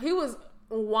about? He was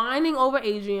whining over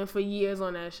Adrian for years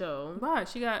on that show. Why?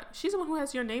 She's the one who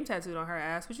has your name tattooed on her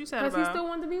ass. What you said about? Because he still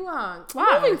wanted to be with her.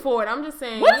 Why? Moving forward, I'm just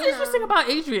saying. What is interesting about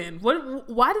Adrian?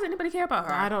 Why does anybody care about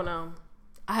her? I don't know.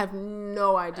 I have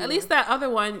no idea. At least that other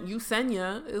one,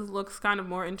 Yesenia, looks kind of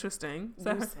more interesting.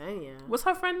 Yesenia. What's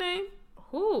her friend name?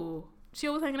 Who? She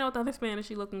always hanging out with the other Spanish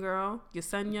looking girl.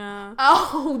 Yesenia.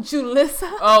 Oh, Julissa.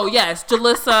 Oh, yes.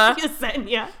 Jalissa.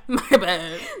 Yesenia. My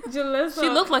bad. Julissa. She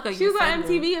looked like a She was on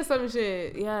Yesenia. MTV or some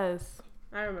shit. Yes.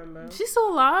 I remember. She's still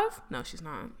alive? No, she's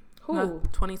not. Who? No,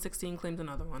 2016 claims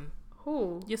another one.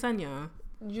 Who? Yesenia.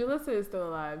 Julissa is still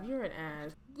alive. You're an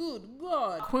ass. Good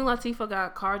God. Queen Latifah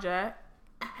got carjacked.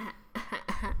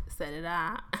 Set it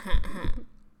out.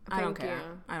 I don't care.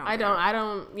 I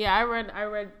don't. Yeah, I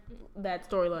read that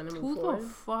storyline and moved Who forward. the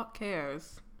fuck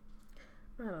cares?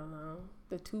 I don't know.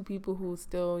 The two people who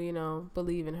still,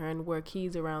 believe in her and wear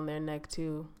keys around their neck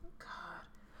too. God,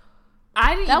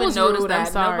 I didn't That even was notice rude, that.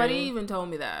 I'm sorry. Nobody even told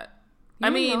me that. You I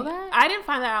didn't mean, know that? I didn't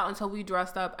find that out until we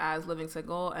dressed up as Living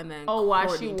Single, and then Why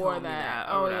Courtney she wore told me that?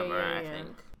 or Oh, whatever. yeah. I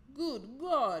think. Good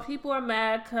God. People are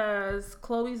mad because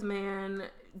Chloe's man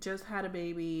just had a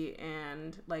baby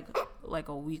and like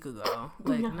a week ago,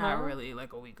 not really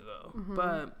like a week ago,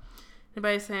 but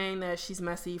everybody's saying that she's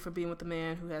messy for being with the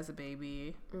man who has a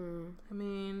baby. I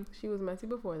mean, She was messy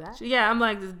before that. yeah, I'm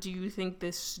like, do you think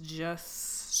this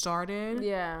just started?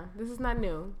 Yeah, this is not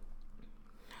new.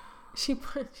 She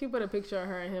put a picture of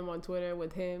her and him on Twitter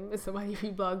with him, and somebody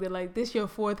reblogged it like, "This your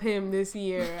fourth him this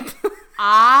year."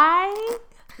 I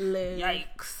live.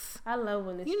 Yikes. I love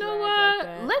when this. You know drag what? Like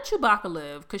that. Let Chewbacca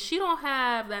live, because she don't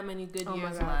have that many good Oh my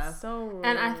years God, left. so rude.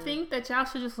 And I think that y'all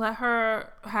should just let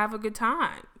her have a good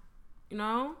time. You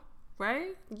know?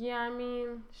 Right? Yeah, I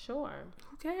mean, sure.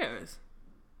 Who cares?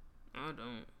 I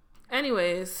don't.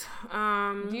 Anyways,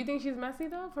 Do you think she's messy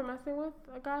though for messing with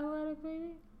a guy who had a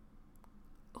baby?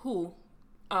 who?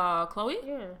 Chloe?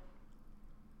 Yeah.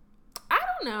 I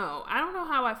don't know. I don't know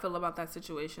how I feel about that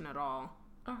situation at all.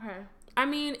 Okay. I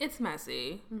mean, it's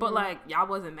messy, but like y'all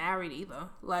wasn't married either.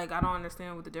 Like, I don't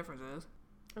understand what the difference is.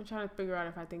 I'm trying to figure out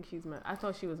if I think she's I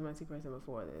thought she was a messy person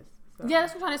before this. So. Yeah,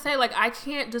 that's what I'm trying to say. Like, I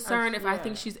can't discern if I yeah.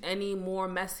 think she's any more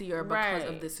messier because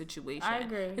of this situation. I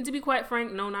agree. And to be quite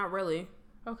frank, no, not really.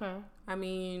 Okay. I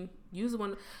mean, use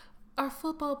one. Are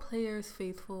football players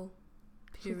faithful?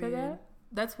 Period. She said that?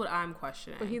 That's what I'm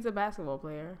questioning. But he's a basketball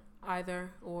player.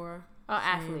 Either or. Oh, same.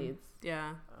 athletes.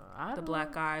 Yeah. I The don't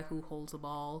black guy who holds the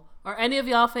ball. Are any of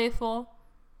y'all faithful?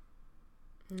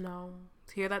 No.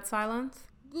 Hear that silence?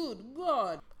 Good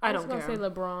God. I was don't gonna care. say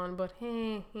LeBron, but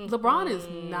LeBron is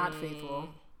not faithful.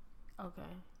 Okay.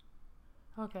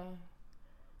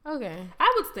 Okay.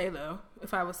 I would stay though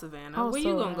if I was Savannah. Where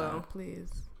you gonna go? Please.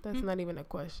 That's not even a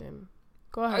question.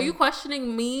 Go ahead. Are you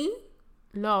questioning me?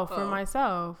 No, for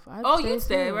myself. You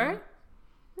stay, too. right?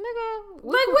 Nigga. Like,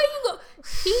 where you go?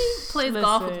 He plays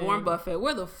golf with Listen. Warren Buffett.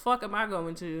 Where the fuck am I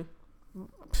going to?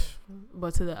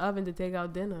 But to the oven to take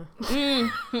out dinner.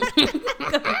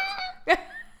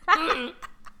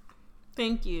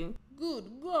 Thank you. Good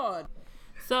God.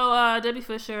 So, Debbie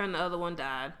Fisher and the other one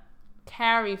died.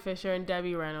 Carrie Fisher and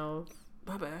Debbie Reynolds.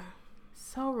 My bad.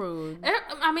 So rude.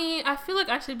 I mean, I feel like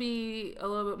I should be a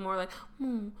little bit more like,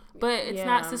 but it's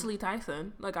not Cicely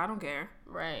Tyson. Like, I don't care.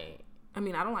 Right. I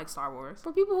mean, I don't like Star Wars.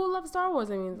 For people who love Star Wars,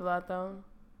 it means a lot, though.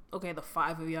 Okay, the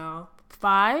 5 of y'all.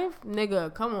 5?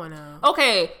 Nigga, come on now.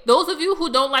 Okay, those of you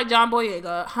who don't like John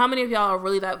Boyega, how many of y'all are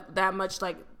really that much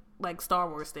like Star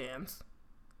Wars stans?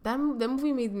 That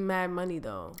movie made mad money,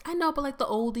 though. I know, but like the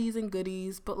oldies and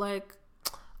goodies, but like...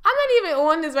 I'm not even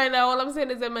on this right now. All I'm saying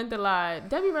is it meant a lot.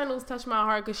 Debbie Reynolds touched my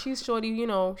heart because she's shorty,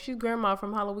 she's grandma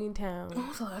from Halloween Town. When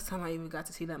was the last time I even got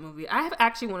to see that movie? I have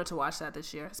actually wanted to watch that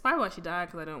this year. It's probably why she died,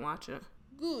 because I didn't watch it.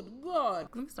 Good God.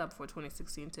 Let me stop before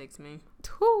 2016 takes me.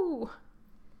 Whew.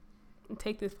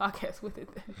 Take this podcast with it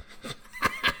then.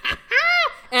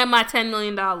 And my $10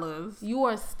 million. You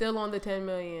are still on the 10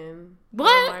 million. What?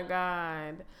 Oh my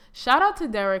God. Shout out to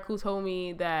Derek who told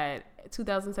me that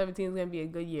 2017 is going to be a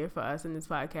good year for us in this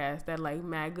podcast. That like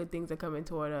mad good things are coming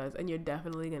toward us and you're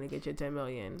definitely going to get your 10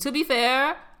 million. To be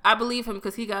fair, I believe him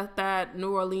because he got that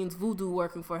New Orleans voodoo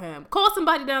working for him. Call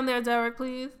somebody down there, Derek,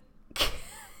 please.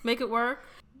 Make it work.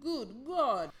 Good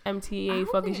God. MTA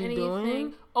fucking shit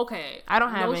doing? Okay. I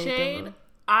don't have no anything.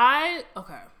 shade.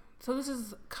 Okay. So this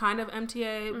is kind of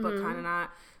MTA, but kind of not.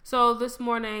 So this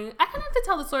morning, I kind of have to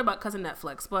tell the story about Cousin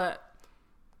Netflix, but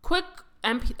quick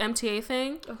MTA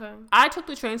thing. Okay. I took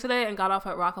the train today and got off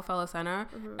at Rockefeller Center,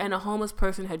 and a homeless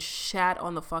person had shat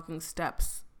on the fucking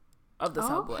steps of the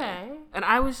subway. Okay. And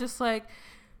I was just like,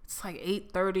 it's like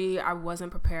 8:30. I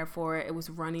wasn't prepared for it. It was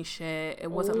runny shit.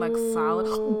 It wasn't like solid.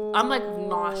 I'm like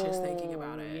nauseous thinking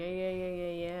about it.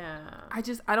 Yeah.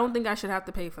 I don't think I should have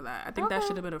to pay for that. I think that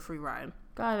should have been a free ride.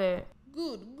 Got it.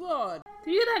 Good God.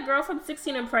 Did you hear that girl from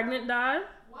 16 and Pregnant died?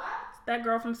 What? That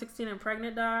girl from 16 and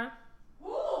Pregnant died?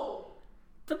 Who?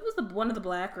 That was one of the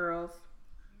black girls.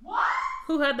 What?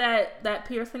 Who had that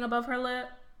piercing above her lip?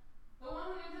 Who?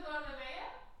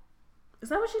 Is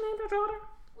that what she named her daughter?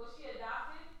 Was she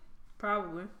adopted?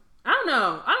 Probably. I don't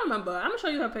know. I don't remember. I'm gonna show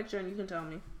you her picture and you can tell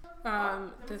me.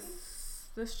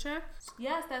 This chick?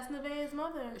 Yes, that's Nevaeh's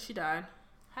mother. She died.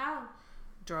 How?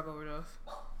 Drug overdose.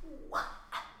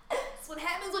 That's what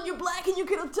happens when you're black and you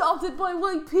get adopted by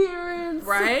white parents.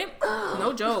 Right?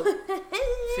 No joke.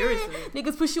 Seriously.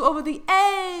 Niggas push you over the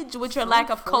edge with your lack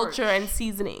of culture and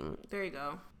seasoning. There you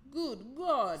go. Good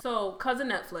God. So, Cousin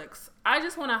Netflix. I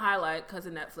just want to highlight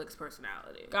Cousin Netflix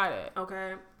personality. Got it.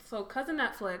 Okay? So, Cousin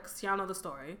Netflix, y'all know the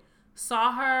story,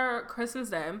 saw her Christmas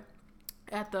Day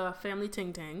at the family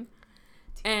ting ting.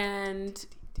 And,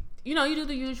 you know, you do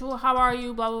the usual, how are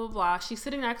you, blah, blah, blah. She's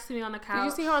sitting next to me on the couch. Did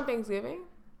you see her on Thanksgiving?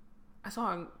 I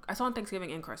saw her on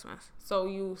Thanksgiving and Christmas. So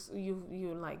you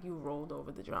rolled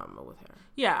over the drama with her.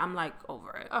 Yeah, I'm like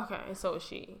over it. Okay, and so is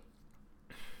she.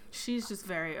 She's just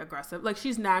very aggressive. Like,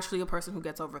 she's naturally a person who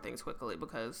gets over things quickly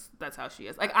because that's how she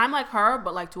is. Like, I'm like her,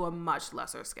 but like to a much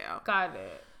lesser scale. Got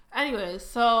it. Anyway,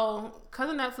 so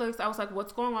Cousin Netflix, I was like,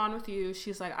 what's going on with you?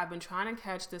 She's like, I've been trying to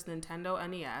catch this Nintendo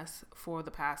NES for the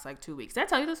past like 2 weeks. Did I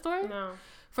tell you this story? No.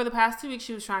 For the past 2 weeks,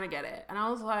 she was trying to get it. And I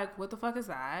was like, what the fuck is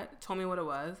that? Told me what it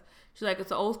was. She's like,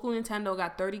 it's an old school Nintendo,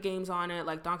 got 30 games on it,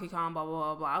 like Donkey Kong, blah, blah,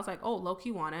 blah, blah. I was like, oh,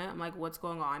 low-key want it. I'm like, what's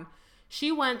going on?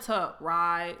 She went to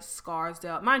Rye,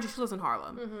 Scarsdale. Mind you, she lives in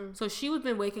Harlem. Mm-hmm. So she was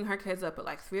been waking her kids up at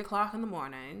like 3 o'clock in the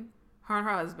morning. Her and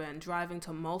her husband driving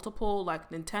to multiple like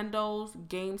Nintendos,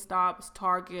 GameStops,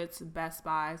 Targets, Best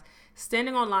Buys,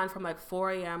 standing online from like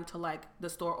 4 a.m. to like the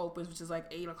store opens, which is like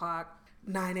 8 o'clock,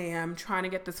 9 a.m. trying to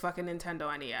get this fucking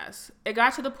Nintendo NES. It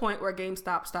got to the point where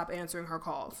GameStop stopped answering her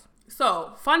calls.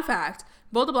 So, fun fact,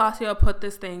 Bill de Blasio put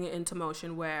this thing into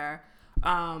motion where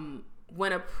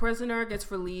when a prisoner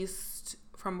gets released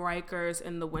from Rikers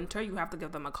in the winter, you have to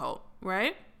give them a coat,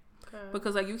 right? Okay.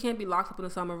 Because like you can't be locked up in the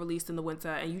summer, released in the winter,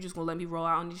 and you just gonna let me roll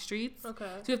out on these streets. Okay.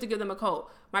 So you have to give them a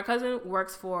coat. My cousin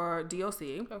works for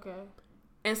DOC. Okay.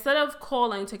 Instead of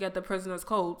calling to get the prisoners'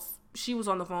 coats, she was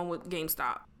on the phone with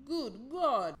GameStop. Good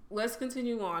God. Let's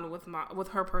continue on with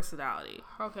her personality.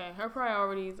 Okay, her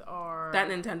priorities are that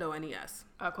Nintendo NES.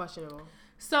 Questionable.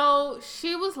 So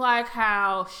she was like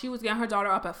how she was getting her daughter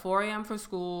up at 4 a.m. for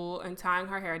school and tying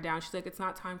her hair down. She's like, it's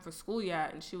not time for school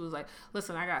yet. And she was like,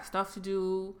 listen, I got stuff to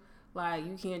do. Like,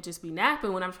 you can't just be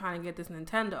napping when I'm trying to get this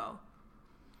Nintendo.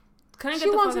 She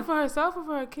wants it for herself or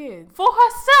for her kids? For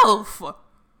herself.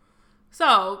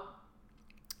 So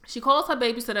she calls her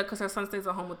babysitter because her son stays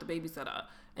at home with the babysitter.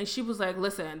 And she was like,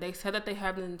 listen, they said that they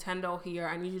have Nintendo here.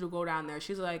 I need you to go down there.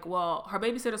 She's like, well, her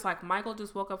babysitter's like, Michael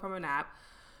just woke up from a nap.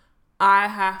 I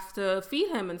have to feed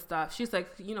him and stuff. She's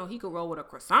like, you know, he could roll with a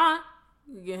croissant.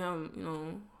 You get him, you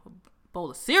know, a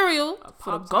bowl of cereal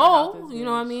for the go. You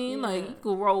know what I mean? Yeah. Like, he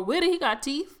could roll with it. He got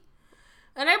teeth.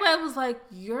 And everybody was like,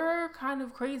 you're kind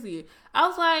of crazy. I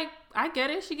was like, I get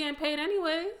it. She getting paid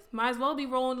anyways. Might as well be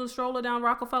rolling the stroller down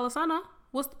Rockefeller Center.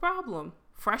 What's the problem?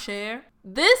 Fresh air.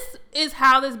 This is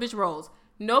how this bitch rolls.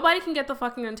 Nobody can get the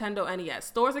fucking Nintendo NES.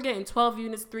 Stores are getting 12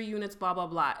 units, 3 units, blah, blah,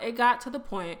 blah. It got to the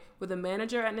point where the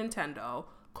manager at Nintendo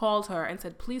called her and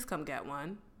said, please come get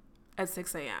one at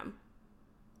 6 a.m.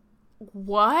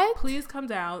 What? Please come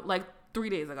down, like 3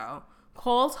 days ago.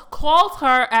 Calls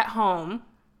her at home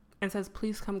and says,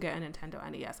 please come get a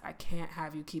Nintendo NES. I can't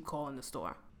have you keep calling the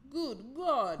store. Good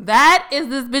God. That is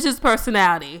this bitch's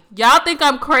personality. Y'all think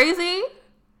I'm crazy?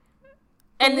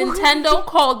 And Nintendo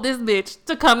called this bitch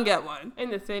to come get one. In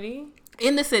the city?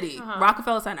 In the city. Uh-huh.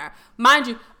 Rockefeller Center. Mind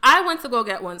you, I went to go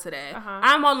get one today. Uh-huh.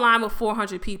 I'm online with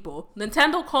 400 people.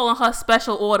 Nintendo calling her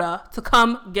special order to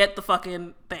come get the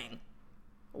fucking thing.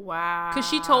 Wow. Because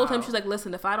she told him, she's like,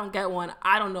 listen, if I don't get one,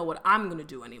 I don't know what I'm going to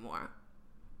do anymore.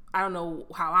 I don't know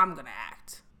how I'm going to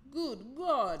act. Good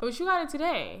God. But you got it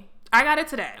today. I got it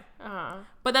today. Uh-huh.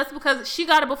 But that's because she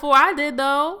got it before I did,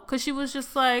 though. Because she was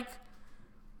just like...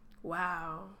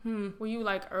 Wow. Were you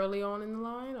like early on in the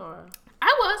line or?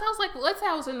 I was like, let's say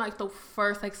I was in like the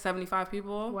first like 75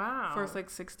 people. Wow. First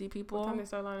like 60 people. What time they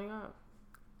start lining up?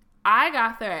 I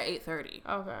got there at 8:30.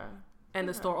 Okay. And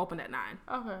the store opened at 9.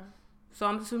 Okay. So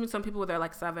I'm assuming some people were there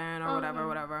like 7 or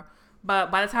whatever.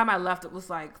 But by the time I left, it was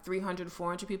like 300,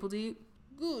 400 people deep.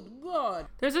 Good God.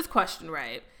 There's this question,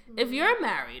 right? Mm-hmm. If you're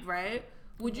married, right,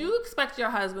 would you expect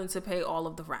your husband to pay all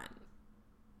of the rent?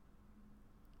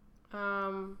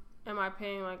 Am I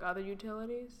paying like other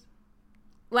utilities?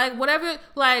 Like whatever,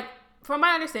 like from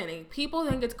my understanding, people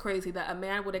think it's crazy that a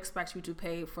man would expect you to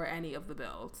pay for any of the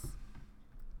bills.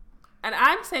 And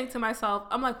I'm saying to myself,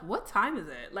 I'm like, what time is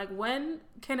it? Like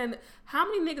how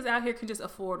many niggas out here can just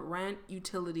afford rent,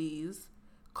 utilities,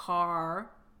 car,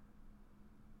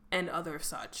 and other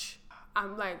such?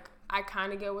 I'm like, I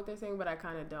kind of get what they're saying, but I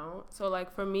kind of don't. So,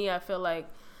 like, for me, I feel like,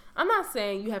 I'm not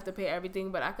saying you have to pay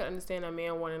everything, but I could understand a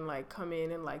man wanting, like, come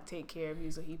in and, like, take care of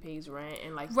you so he pays rent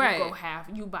and, like, right. you go half,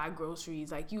 you buy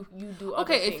groceries, like, you do other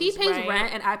okay, things, if he pays right?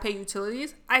 rent and I pay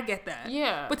utilities, I get that.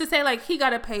 Yeah. But to say, like, he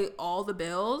got to pay all the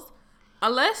bills,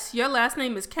 unless your last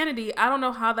name is Kennedy, I don't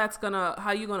know how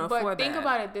you going to afford that. But think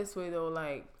about it this way, though,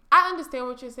 like, I understand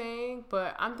what you're saying,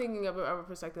 but I'm thinking of a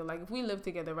perspective. Like, if we live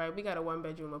together, right, we got a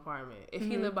 1-bedroom apartment. If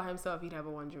he lived by himself, he'd have a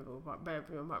 1-bedroom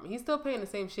apartment. He's still paying the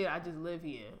same shit. I just live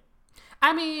here.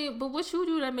 I mean, but what you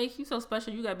do that make you so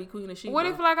special? You gotta be queen of sheep. What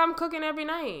if, like, I'm cooking every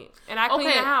night and I clean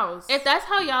the house? If that's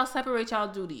how y'all separate y'all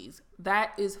duties,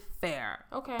 that is fair.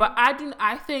 Okay. But I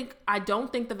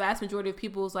don't think the vast majority of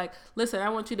people is like, listen, I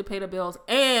want you to pay the bills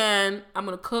and I'm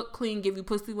gonna cook, clean, give you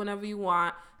pussy whenever you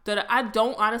want. That I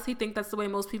don't honestly think that's the way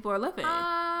most people are living.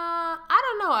 I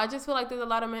don't know. I just feel like there's a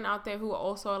lot of men out there who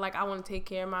also are like, I want to take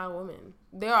care of my woman.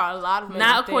 There are a lot of men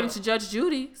Not out according there. to Judge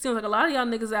Judy. Seems like a lot of y'all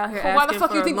niggas out here Why asking the fuck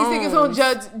for you think loans. these niggas on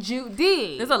Judge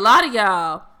Judy? There's a lot of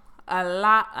y'all. A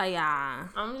lot of y'all.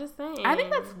 I'm just saying. I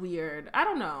think that's weird. I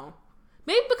don't know.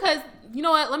 Maybe because, you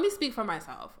know what? Let me speak for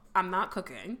myself. I'm not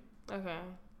cooking. Okay.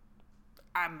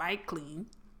 I might clean.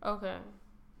 Okay.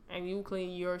 And you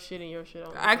clean your shit and your shit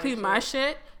only. I clean my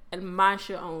shit and my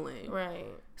shit only. Right.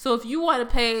 So if you want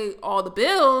to pay all the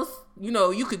bills, you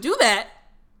know, you could do that.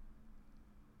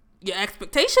 Your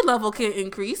expectation level can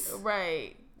increase.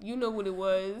 Right. You know what it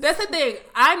was. That's the thing.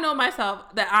 I know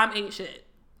myself that I'm ain't shit.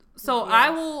 So Yes. I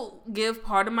will give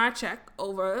part of my check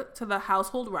over to the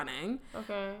household running.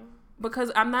 Okay.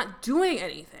 Because I'm not doing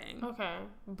anything. Okay.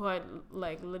 But,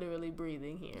 like, literally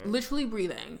breathing here. Literally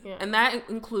breathing. Yeah. And that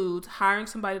includes hiring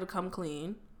somebody to come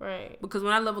clean. Right. Because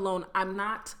when I live alone, I'm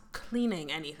not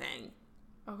cleaning anything.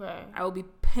 Okay. I will be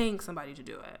paying somebody to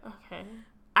do it. Okay.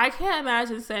 I can't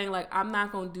imagine saying, like, I'm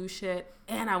not going to do shit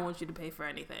and I want you to pay for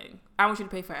anything. I want you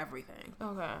to pay for everything.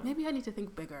 Okay. Maybe I need to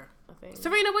think bigger. I think.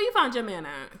 Serena, where you found your man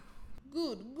at?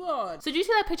 Good God. So did you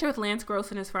see that picture with Lance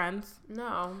Gross and his friends?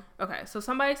 No. Okay, so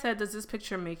somebody said, does this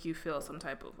picture make you feel some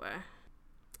type of way?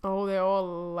 Oh, they're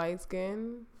all light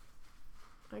skinned,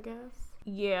 I guess.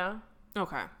 Yeah.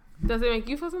 Okay. Does it make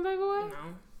you feel some type of way?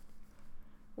 No.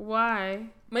 Why?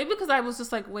 Maybe because I was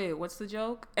just like, wait, what's the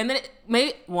joke? And then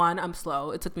I'm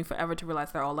slow. It took me forever to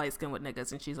realize they're all light skinned with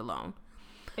niggas and she's alone.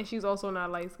 And she's also not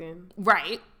light skinned.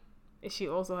 Right. And she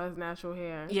also has natural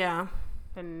hair. Yeah.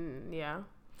 And yeah.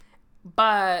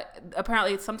 But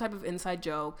apparently it's some type of inside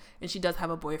joke, and she does have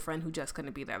a boyfriend who just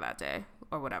couldn't be there that day,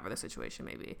 or whatever the situation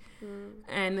may be.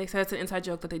 And they said it's an inside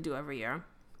joke that they do every year.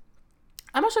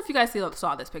 I'm not sure if you guys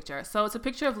saw this picture. So it's a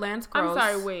picture of Lance Gross. I'm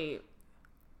sorry, wait.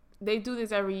 They do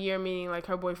this every year, meaning like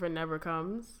her boyfriend never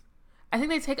comes? I think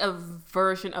they take a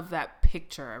version of that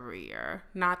picture every year.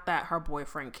 Not that her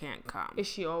boyfriend can't come. Is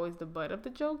she always the butt of the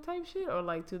joke type shit? Or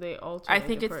like do they alter? I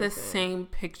think it's the same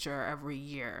picture every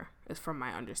year, is from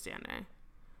my understanding.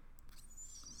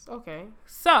 Okay.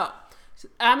 So,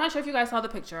 I'm not sure if you guys saw the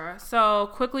picture. So,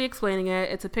 quickly explaining it,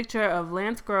 it's a picture of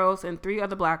Lance Gross and 3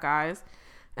 other black guys.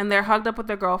 And they're hugged up with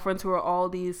their girlfriends who are all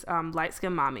these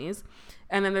light-skinned mommies.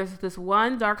 And then there's this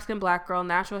one dark-skinned black girl,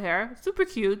 natural hair, super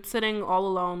cute, sitting all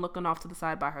alone, looking off to the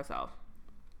side by herself.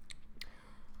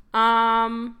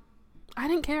 I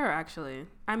didn't care, actually.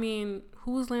 I mean,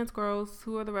 who's Lance Gross?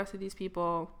 Who are the rest of these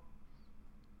people?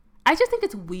 I just think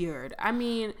it's weird. I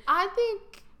mean, I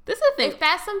think this is the thing. If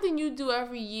that's something you do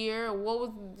every year, what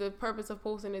was the purpose of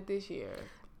posting it this year?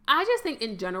 I just think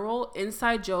in general,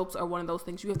 inside jokes are one of those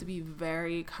things you have to be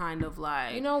very kind of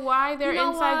like... You know why they're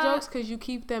inside jokes? Because you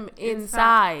keep them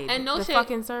inside and no the shit,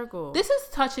 fucking circle. This is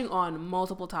touching on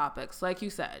multiple topics. Like you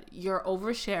said, your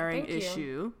oversharing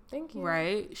issue. Thank you.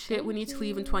 Right? Shit we need to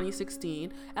leave in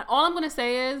 2016. And all I'm going to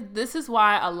say is, this is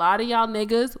why a lot of y'all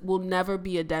niggas will never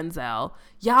be a Denzel.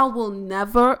 Y'all will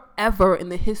never, ever, in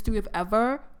the history of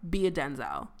ever, be a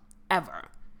Denzel. Ever.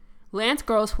 Lance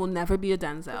Gross will never be a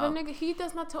Denzel. But nigga, he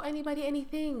does not tell anybody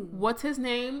anything. What's his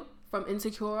name from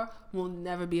Insecure will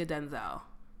never be a Denzel.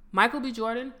 Michael B.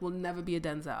 Jordan will never be a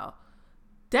Denzel.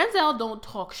 Denzel don't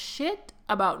talk shit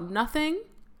about nothing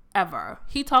ever.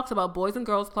 He talks about Boys and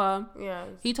Girls Club. Yes.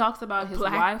 He talks about his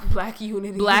wife. Black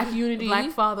unity. Black unity.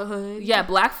 Black fatherhood. Yeah,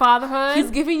 black fatherhood.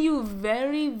 He's giving you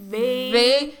very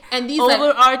vague and these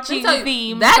overarching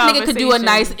themes. That nigga could do a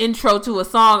nice intro to a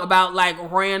song about like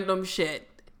random shit.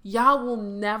 Y'all will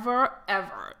never,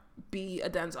 ever be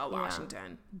a Denzel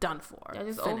Washington. Yeah. Done for. Yeah,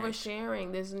 just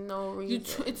oversharing. There's no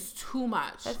reason. It's too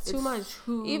much. That's too much.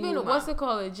 Even, what's it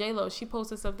called? J-Lo, she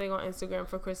posted something on Instagram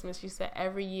for Christmas. She said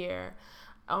every year,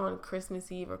 on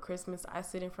Christmas Eve or Christmas, I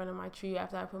sit in front of my tree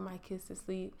after I put my kids to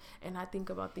sleep, and I think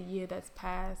about the year that's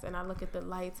passed, and I look at the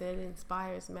lights, and it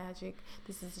inspires magic.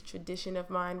 This is a tradition of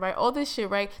mine, right? All this shit,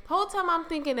 right? The whole time I'm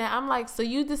thinking that, I'm like, so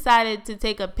you decided to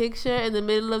take a picture in the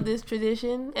middle of this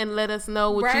tradition and let us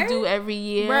know what you do every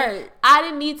year? Right. I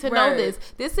didn't need to know this.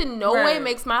 This in no way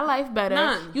makes my life better.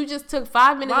 None. You just took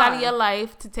 5 minutes out of your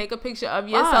life to take a picture of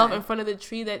yourself in front of the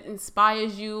tree that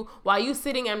inspires you while you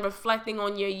sitting and reflecting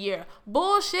on your year.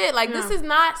 Bullshit. Like, this is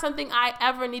not something I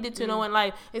ever needed to know in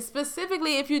life. It's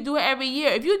specifically if you do it every year.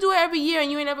 If you do it every year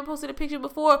and you ain't never posted a picture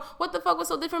before, what the fuck was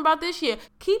so different about this year?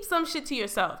 Keep some shit to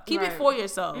yourself. Keep it for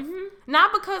yourself.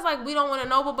 Not because, like, we don't want to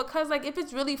know, but because, like, if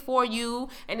it's really for you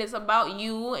and it's about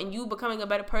you and you becoming a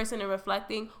better person and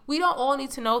reflecting, we don't all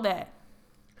need to know that.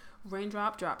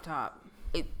 Raindrop, drop top.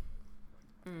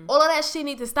 All of that shit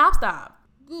need to stop.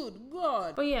 Good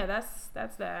God. But yeah, that's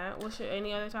that. What's your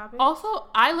any other topic? Also,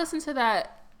 I listened to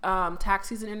that tax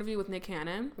season interview with Nick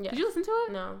Cannon. Yes. Did you listen to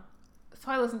it? No.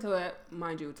 So I listened to it.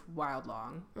 Mind you, it's wild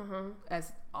long,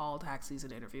 as all tax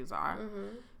season interviews are.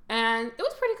 And it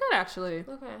was pretty good, actually.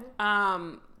 Okay.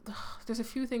 There's a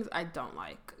few things I don't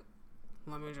like.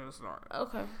 Let me just start.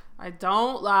 Okay. I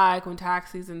don't like when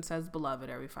tax season says beloved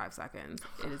every 5 seconds.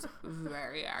 It is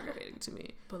very aggravating to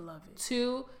me. Beloved.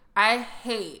 2, I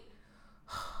hate.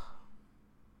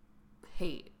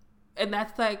 And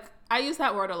that's like, I use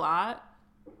that word a lot.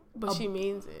 But she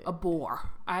means it. Abhor.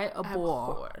 I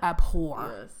abhor.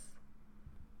 Yes.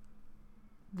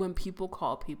 When people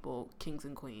call people kings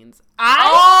and queens. I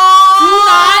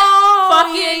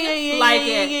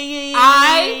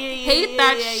hate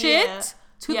that shit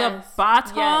to the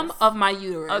bottom of my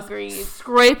uterus. Agreed.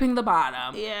 Scraping the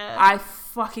bottom. Yeah. I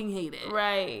fucking hate it.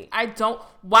 Right. I don't.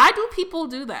 Why do people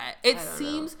do that? It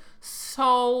seems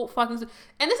so fucking.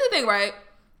 And this is the thing, right?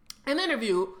 In the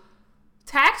interview,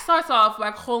 Tax starts off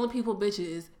by calling people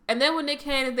bitches, and then when Nick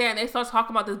Cannon's there and they start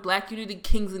talking about this Black unity,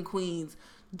 kings and queens.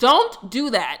 Don't do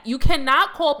that. You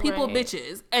cannot call people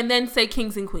bitches and then say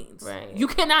kings and queens. Right. You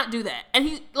cannot do that.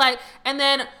 And and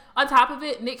then on top of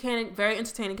it, Nick Cannon, very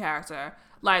entertaining character.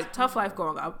 Like, tough life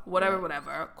growing up,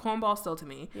 whatever. Cornball still to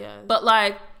me. Yeah. But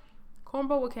like,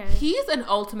 cornball with cash. He's an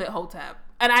ultimate hotep.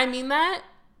 And I mean that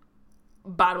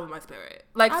bottom of my spirit.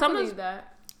 Like, I believe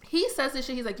that. He says this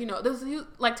shit. He's like,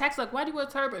 Tax like, why do you wear a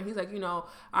turban? He's like,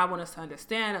 I want us to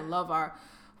understand and love our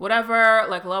whatever,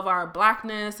 like, love our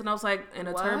blackness. And I was like, and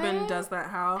a turban does that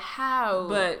how?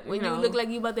 But when you look like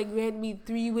you about to grant me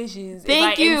 3 wishes,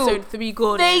 thank you. Insert 3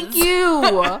 quarters. Thank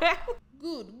you.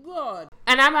 Good God.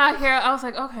 And I'm out here. I was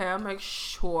like, okay. I'm like,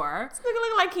 sure. This nigga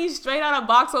look like he's straight out of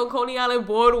box on Coney Island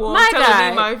Boardwalk. My telling guy.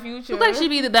 me my future. Look like she'd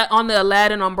be that on the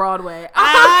Aladdin on Broadway.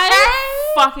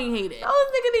 I fucking hate it. I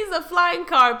was thinking he's a flying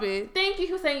carpet. Thank you.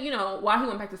 He was saying, why he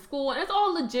went back to school, and it's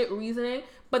all legit reasoning.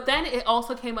 But then it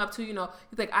also came up to, he's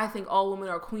like, I think all women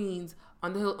are queens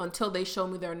until they show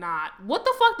me they're not. What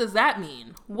the fuck does that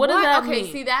mean? What does that mean?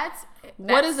 Okay, see, that's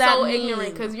what does that so mean?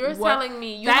 ignorant, because you're telling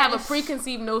me you have a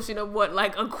preconceived notion of what,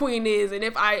 like, a queen is, and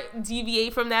if I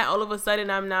deviate from that, all of a sudden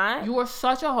I'm not. You are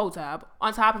such a hotep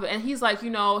on top of it. And he's like,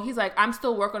 he's like, I'm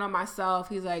still working on myself.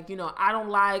 He's like, I don't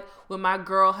like when my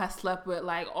girl has slept with,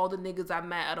 like, all the niggas I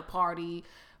met at a party.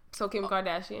 So Kim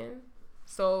Kardashian?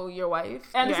 So your wife,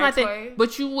 and your it's not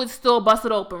but you would still bust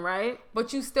it open, right?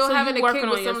 But you still having a kid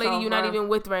with some lady you're not even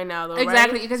with right now, though,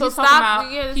 exactly, right? because he's talking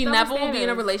about he never will be in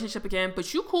a relationship again.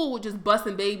 But you cool with just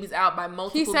busting babies out by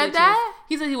multiple. He said bitches. that.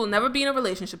 He said he will never be in a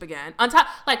relationship again. On top,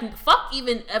 like, fuck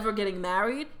even ever getting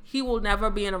married. He will never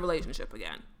be in a relationship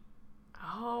again.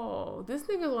 Oh, this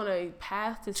nigga's on a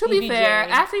path to. To be fair,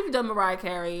 after you've done Mariah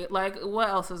Carey, like, what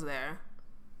else is there?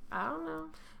 I don't know.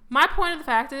 My point of the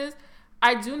fact is,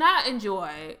 I do not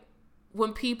enjoy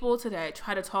when people today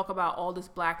try to talk about all this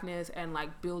blackness and,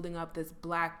 like, building up this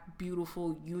black,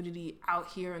 beautiful unity out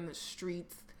here in the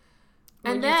streets,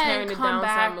 and then come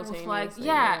back with, like,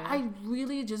 I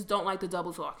really just don't like the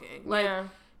double talking. Like,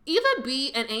 either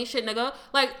be an ain't shit nigga.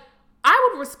 Like, I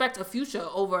would respect a Future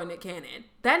over a Nick Cannon.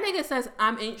 That nigga says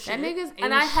I'm ain't shit. That nigga's ain't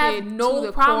and I have shit no to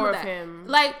the problem core with of that. him.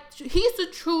 Like, he's the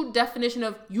true definition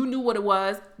of you knew what it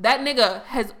was. That nigga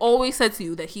has always said to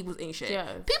you that he was ain't shit. Yes.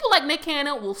 People like Nick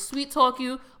Cannon will sweet talk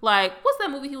you. Like, what's that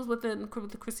movie he was with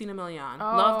Christina Milian?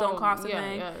 Love Don't Cost a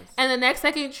Thing. Yes. And the next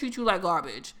second treat you like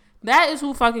garbage. That is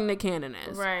who fucking Nick Cannon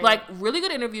is. Right. Like, really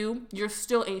good interview. You're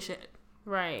still ain't shit.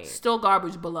 Right. Still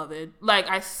garbage, beloved. Like,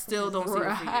 I still don't see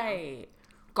it for you.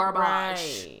 Garbage.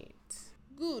 Right.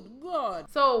 Good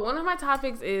God. So one of my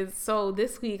topics is, so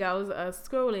this week I was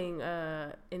scrolling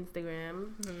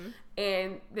Instagram,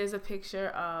 and there's a picture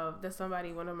of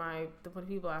one of the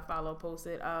people I follow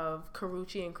posted of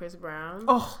Karrueche and Chris Brown.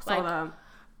 Oh, saw that.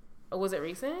 Or was it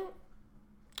recent?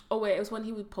 Oh wait, it was when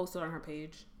he would post it on her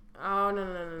page. Oh,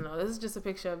 no. This is just a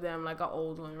picture of them, like an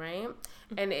old one, right?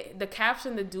 And the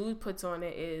caption the dude puts on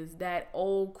it is that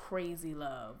old crazy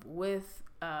love with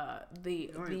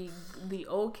the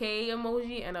okay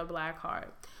emoji and a black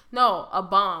heart. No, a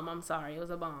bomb. I'm sorry. It was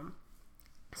a bomb.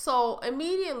 So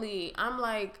immediately I'm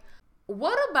like,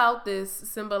 what about this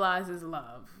symbolizes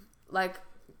love? Like,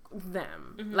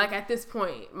 them. Like, at this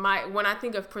point, when I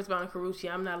think of Chris Brown and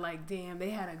Karrueche, I'm not like, damn, they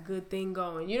had a good thing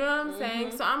going. You know what I'm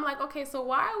saying? So I'm like, okay, so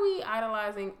why are we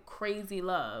idolizing crazy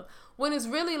love when it's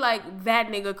really like that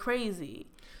nigga crazy?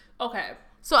 Okay.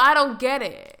 So I don't get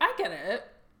it. I get it.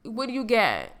 What do you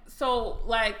get? So,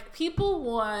 like, people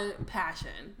want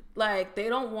passion. Like, they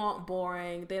don't want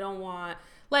boring. They don't want...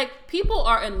 Like, people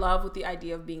are in love with the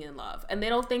idea of being in love. And they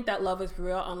don't think that love is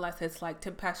real unless it's, like,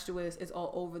 tempestuous. It's all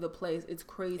over the place. It's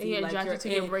crazy. Yeah, like, you're to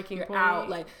your breaking point. out.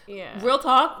 Like, yeah. Real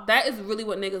talk, that is really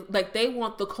what niggas... Like, they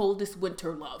want the coldest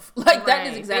winter love. Like, that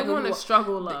is exactly They want a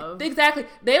struggle love. Exactly.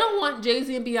 They don't want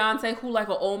Jay-Z and Beyonce, who, like,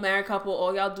 an old married couple,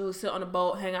 all y'all do is sit on a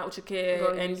boat, hang out with your kid,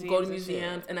 and go to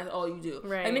museums, and that's all you do.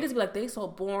 Right. And niggas be like, they so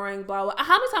boring, blah, blah.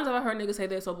 How many times have I heard niggas say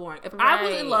they're so boring? If I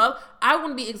was in love, I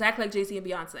wouldn't be exactly like Jay-Z and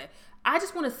Beyonce. I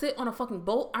just want to sit on a fucking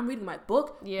boat. I'm reading my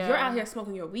book. Yeah. You're out here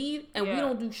smoking your weed, and we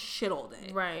don't do shit all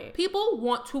day. Right. People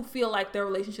want to feel like their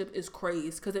relationship is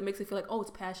crazed because it makes it feel like, oh, it's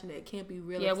passionate. It can't be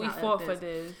real. Yeah, we fought for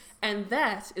this. And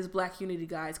that is Black unity,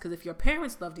 guys. Because if your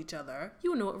parents loved each other,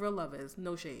 you know what real love is.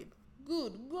 No shade.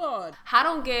 Good God. I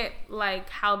don't get, like,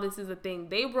 how this is a thing.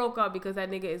 They broke up because that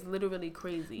nigga is literally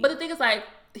crazy. But the thing is, like,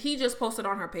 he just posted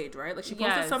on her page, right? Like, she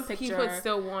posted some picture. He put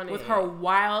still wanted with her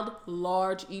wild,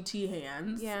 large ET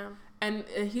hands. Yeah. And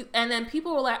then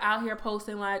people were like out here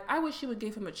posting like, I wish she would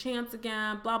give him a chance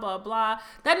again, blah blah blah.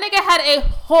 That nigga had a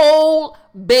whole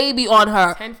baby on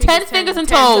her, 10 fingers and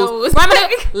toes.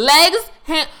 Legs,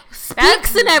 hands,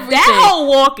 speaks and everything. That whole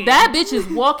walking. That bitch is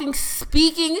walking,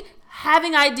 speaking,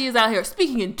 having ideas out here,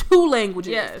 speaking in 2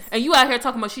 languages. Yes. And you out here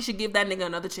talking about she should give that nigga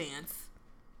another chance.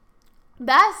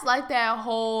 That's like that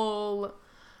whole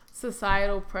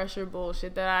societal pressure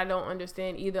bullshit that I don't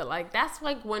understand either. Like, that's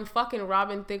like when fucking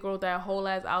Robin Thicke wrote that whole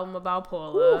ass album about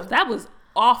Paula. Ooh, that was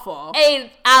awful. An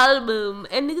album.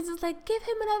 And niggas is like, give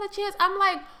him another chance. I'm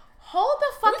like, hold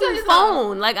the fucking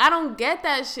phone. Like, I don't get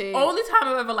that shit. Only time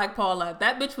I've ever liked Paula.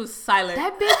 That bitch was silent.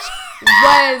 That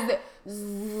bitch was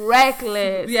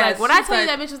reckless. Yes, like, when I tell you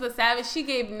that bitch was a savage, she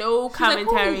gave no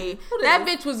commentary. Like, who that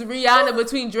bitch was Rihanna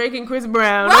between Drake and Chris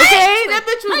Brown. Right? Okay? That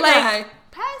bitch was My like... guy.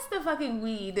 Pass the fucking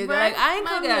weed, nigga. Right? Like, I ain't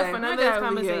coming here for none of this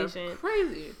conversation.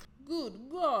 Crazy. Good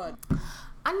God.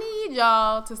 I need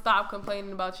y'all to stop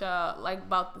complaining about y'all, like,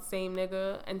 about the same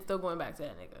nigga and still going back to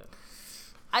that nigga.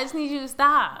 I just need you to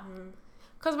stop.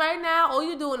 Because right now, all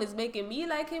you're doing is making me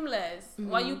like him less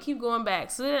while you keep going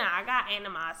back. So then I got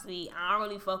animosity. I don't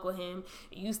really fuck with him.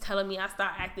 You telling me I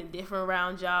start acting different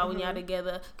around y'all when y'all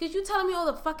together. Because you telling me all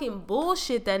the fucking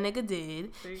bullshit that nigga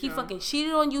did. He fucking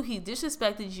cheated on you. He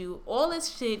disrespected you. All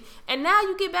this shit. And now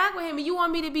you get back with him and you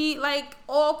want me to be, like,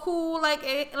 all cool. Like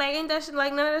ain't that shit,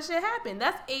 like, none of that shit happened.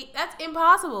 That's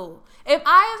impossible. If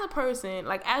I, as a person,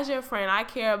 like, as your friend, I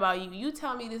care about you. You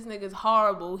tell me this nigga's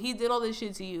horrible. He did all this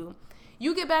shit to you.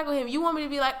 You get back with him. You want me to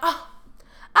be like, oh,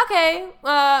 okay,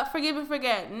 forgive and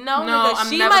forget. No, nigga,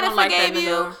 she might have forgave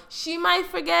you. She might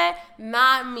forget,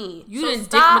 not me. You didn't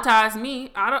stigmatize me.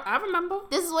 I remember.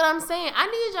 This is what I'm saying. I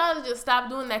need y'all to just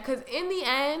stop doing that because in the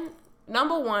end,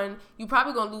 number one, you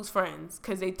probably gonna lose friends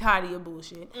because they tired of your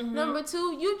bullshit. Number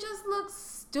two, you just look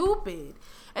stupid.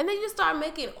 And then you start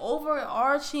making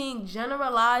overarching,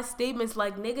 generalized statements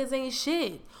like niggas ain't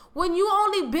shit when you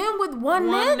only been with one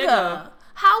nigga.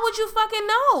 How would you fucking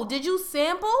know? Did you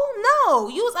sample? No.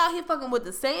 You was out here fucking with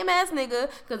the same ass nigga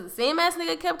because the same ass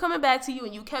nigga kept coming back to you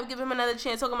and you kept giving him another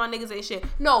chance talking about niggas ain't shit.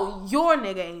 No, your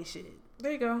nigga ain't shit.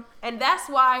 There you go. And that's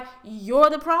why you're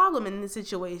the problem in this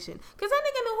situation. Because that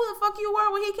nigga knew who the fuck you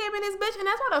were when he came in this bitch and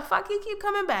that's why the fuck he keep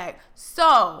coming back.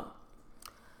 So,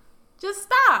 just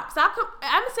stop.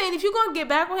 I'm saying if you're going to get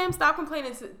back with him, stop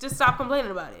complaining. Just stop complaining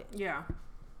about it. Yeah.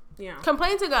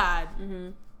 Complain to God.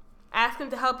 Ask him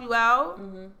to help you out.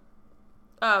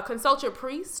 Consult your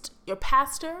priest, your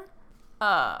pastor.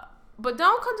 But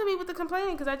don't come to me with the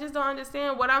complaining because I just don't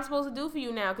understand what I'm supposed to do for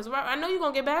you now. Because I know you're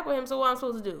going to get back with him, so what I'm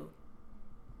supposed to do?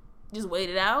 Just wait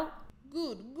it out?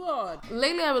 Good God.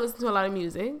 Lately, I've been listening to a lot of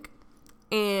music.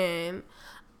 And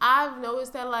I've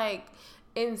noticed that, like,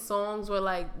 in songs where,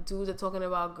 like, dudes are talking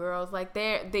about girls, like,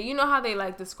 they you know how they,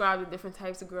 like, describe the different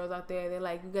types of girls out there? They're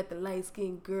like, you got the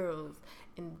light-skinned girls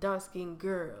and the dark-skinned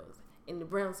girls. And the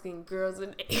brown skinned girls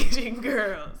and the Asian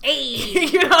girls. Hey.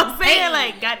 You know what I'm saying? Hey.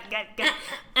 Like, got.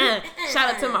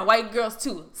 shout out to my white girls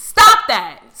too. Stop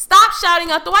that. Stop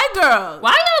shouting out the white girls.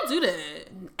 Why y'all do that?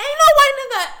 Ain't no white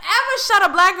nigga ever shout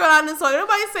a black girl out in this song.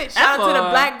 Nobody say shout out to the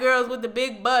black girls with the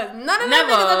big butts. None of them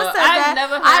niggas ever said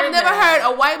that. I've never heard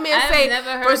a white man say,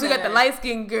 first we got the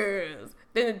light-skinned girls,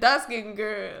 then the dark-skinned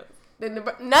girls. None of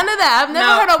that. I've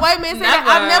never heard a white man say that.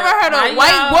 I've never heard a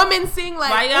white woman sing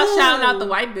like, why y'all shouting out the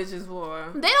white bitches for?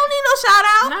 They don't need no shout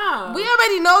out. No. We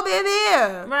already know they're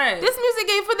there. Right. This music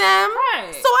ain't for them. Right.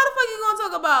 So why the fuck you gonna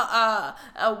talk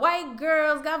about white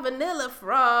girls got vanilla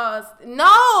frost? No,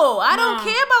 I don't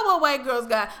care about what white girls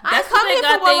got. That's I come what they here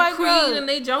got for what they white Creed girls. And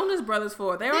they Jonas Brothers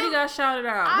for. They already got shouted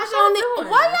out.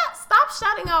 Why y'all stop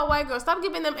shouting out white girls? Stop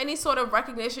giving them any sort of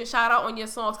recognition shout out on your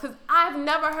songs. Cause I've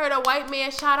never heard a white man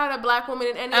shout out a black woman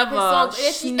in any of his songs.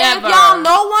 If y'all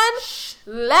know one,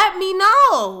 let me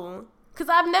know. Cause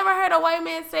I've never heard a white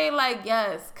man say like,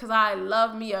 yes, cause I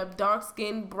love me a dark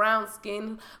skin, brown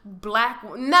skin, black.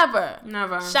 Never.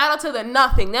 Shout out to the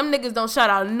nothing. Them niggas don't shout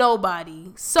out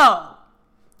nobody. So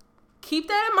keep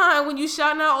that in mind when you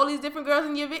shouting out all these different girls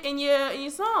in your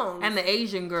songs. And the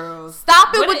Asian girls.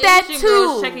 Stop it with that Asian too.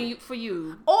 Girls checking you for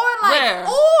you. Or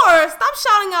stop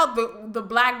shouting out the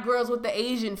black girls with the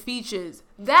Asian features.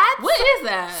 What is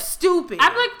that? Stupid.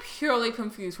 I'm like purely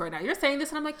confused right now. You're saying this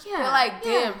and I'm like, yeah. They're like,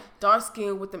 damn, dark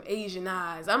skin with them Asian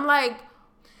eyes. I'm like,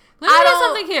 let me tell you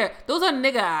something here. Those are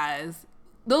nigga eyes.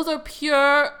 Those are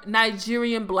pure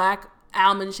Nigerian black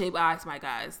almond shaped eyes, my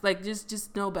guys. Like,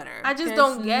 just know better. I just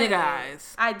don't get nigga it.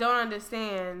 Eyes. I don't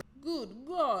understand. Good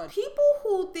God. People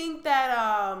who think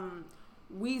that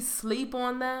we sleep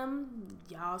on them,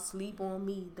 y'all sleep on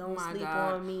me. Don't sleep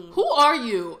on me. Who are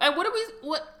you? And what are we?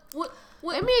 What?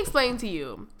 Let me explain to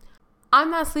you. I'm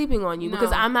not sleeping on you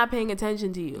because I'm not paying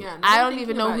attention to you. Yeah, I don't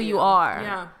even know who you are.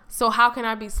 Yeah. So how can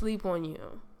I be sleep on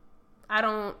you?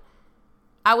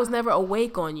 I was never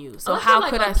awake on you. So how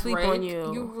could I sleep on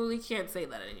you? You really can't say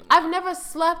that anymore. I've never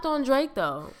slept on Drake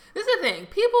though. This is the thing.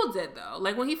 People did though.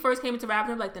 Like when he first came into rap,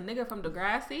 they're like the nigga from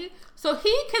Degrassi. So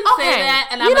he can say that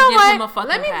and I'm gonna give him a fucking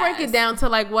Let me pass. break it down to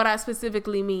like what I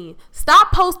specifically mean.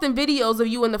 Stop posting videos of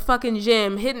you in the fucking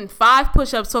gym hitting 5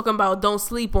 push-ups talking about don't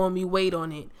sleep on me, wait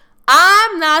on it.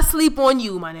 I'm not sleep on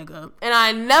you, my nigga. And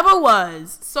I never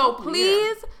was. So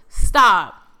please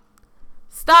stop.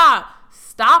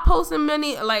 Stop posting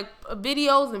many like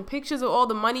videos and pictures of all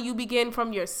the money you be getting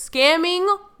from your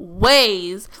scamming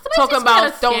ways. Talking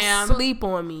about don't sleep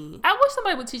on me. I wish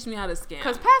somebody would teach me how to scam.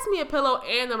 Cause pass me a pillow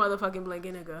and the motherfucking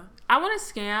blanket, nigga. I want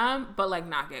to scam, but like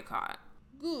not get caught.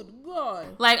 Good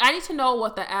God. Like I need to know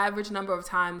what the average number of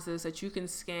times is that you can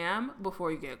scam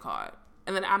before you get caught.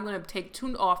 And then I'm going to take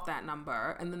 2 off that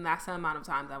number. And then that's the amount of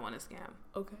times I want to scam.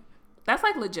 Okay. That's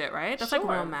like legit, right? That's like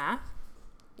real math.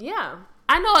 Yeah.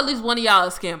 I know at least one of y'all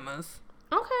is scammers.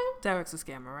 Okay. Derek's a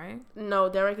scammer, right? No,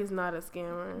 Derek is not a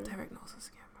scammer. Derek knows a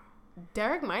scammer.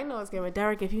 Derek might know a scammer.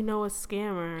 Derek, if you know a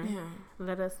scammer,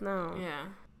 let us know. Yeah.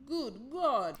 Good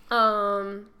God.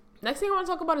 Next thing I want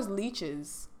to talk about is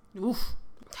leeches. Oof.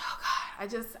 Oh God, I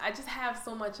just have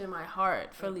so much in my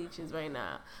heart for leeches right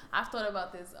now. I've thought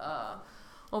about this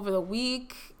over the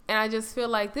week, and I just feel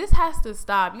like this has to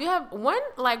stop.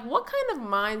 What kind of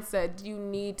mindset do you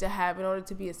need to have in order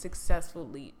to be a successful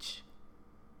leech?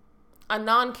 A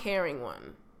non-caring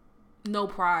one. No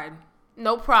pride,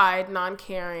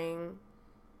 non-caring,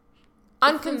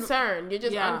 unconcerned. You're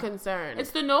just unconcerned.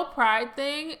 It's the no pride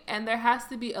thing, and there has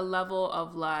to be a level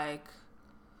of like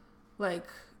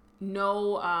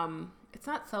no, it's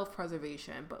not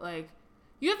self-preservation, but like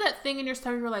you have that thing in your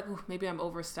stomach. You're like, ooh, maybe I'm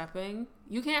overstepping.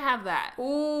 You can't have that.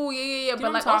 Ooh, yeah.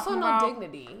 But like also no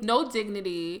dignity. No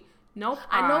dignity. No pride.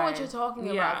 I know what you're talking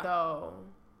about though.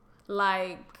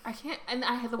 Like I can't, and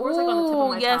I have the words like on the tip of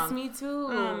my tongue. Yes, me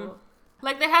too.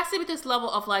 Like there has to be this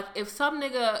level of like if some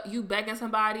nigga you begging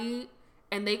somebody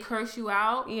and they curse you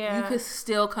out, you could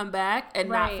still come back and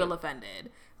not feel offended.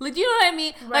 Like you know what I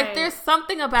mean? Right. Like there's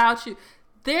something about you.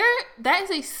 That is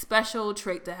a special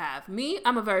trait to have. Me,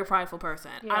 I'm a very prideful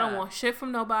person. I don't want shit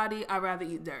from nobody. I'd rather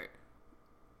eat dirt.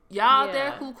 Y'all out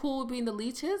there who cool with being the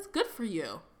leeches, good for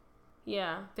you.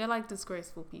 Yeah, they're like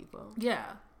disgraceful people.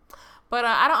 Yeah. But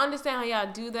I don't understand how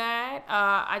y'all do that.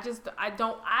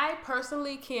 I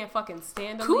personally can't fucking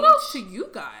stand a leech. Kudos to you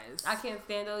guys. I can't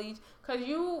stand a leech. Because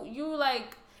you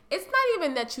like, it's not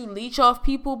even that you leech off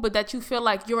people, but that you feel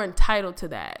like you're entitled to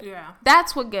that. Yeah.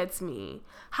 That's what gets me.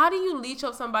 How do you leech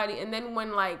off somebody and then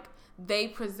when like they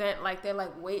present like they're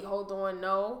like, wait, hold on,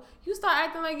 no, you start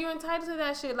acting like you're entitled to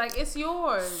that shit. Like it's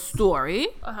yours. Story.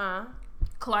 Uh-huh.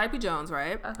 Calliope Jones,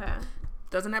 right? Okay.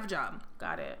 Doesn't have a job.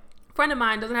 Got it. Friend of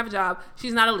mine doesn't have a job.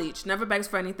 She's not a leech. Never begs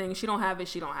for anything. She don't have it.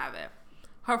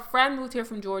 Her friend moved here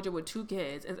from Georgia with 2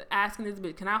 kids and is asking this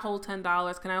bitch, can I hold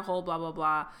 $10? Can I hold blah, blah,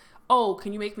 blah? Oh,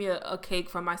 can you make me a cake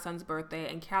for my son's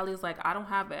birthday? And Callie's like, I don't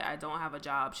have it. I don't have a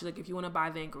job. She's like, if you want to buy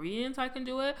the ingredients, I can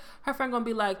do it. Her friend gonna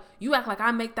be like, you act like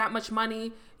I make that much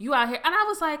money. You out here. And I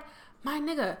was like, my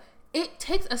nigga, it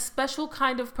takes a special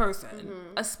kind of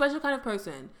person,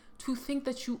 to think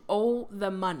that you owe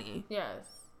them money.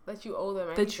 Yes. That you owe them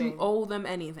anything. That you owe them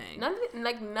anything.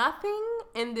 Nothing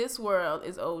in this world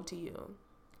is owed to you.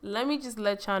 Let me just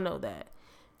let y'all know that.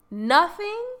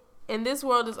 Nothing in this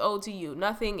world is owed to you.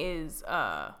 Nothing is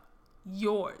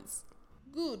yours.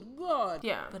 Good God.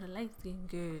 Yeah. For the light-skinned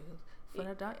girl. For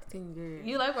the dark-skinned girl.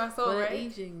 You like my song, for right? the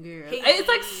Asian girl. Hey. It's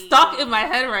like stuck in my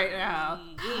head right now.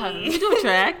 We can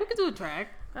do a track.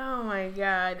 Oh my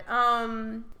God.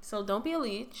 So don't be a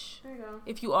leech. There you go.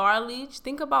 If you are a leech,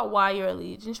 think about why you're a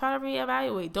leech and try to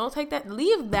reevaluate. Don't take that.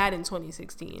 Leave that in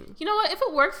 2016. You know what? If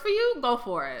it works for you, go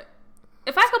for it.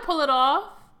 If I could pull it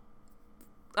off,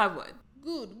 I would.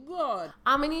 Good God.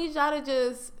 I'm gonna need y'all to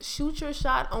just shoot your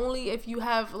shot only if you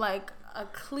have like a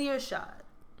clear shot.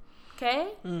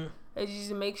 Okay? And you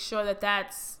just make sure that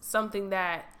that's something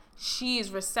that she is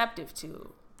receptive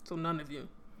to. So none of you.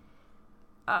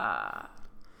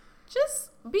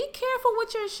 Just be careful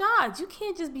with your shots. You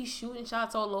can't just be shooting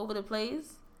shots all over the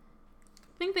place.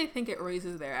 I think it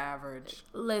raises their average.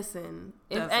 Listen,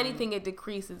 if anything, it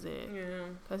decreases it. Yeah.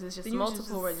 Because it's just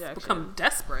multiple rejection. Become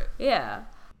desperate. Yeah.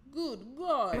 Good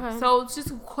God. Okay. So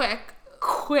just quick.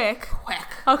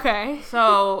 Okay.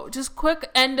 So just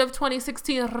quick end of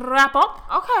 2016 wrap up.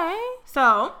 Okay.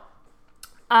 So,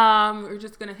 we're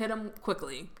just gonna hit them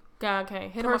quickly. Okay.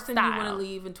 Hit them Person you want to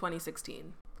leave in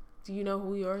 2016. Do you know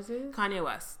who yours is? Kanye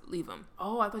West. Leave him.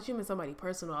 Oh, I thought you meant somebody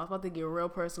personal. I was about to get real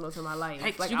personal to my life.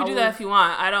 Hey, like, you can do that if you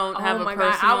want. I don't have a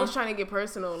personal. God. I was trying to get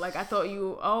personal. Like, I thought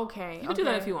you... Okay. You can do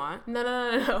that if you want. No.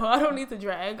 I don't need to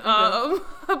drag. A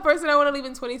person I want to leave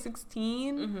in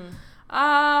 2016. Mm-hmm.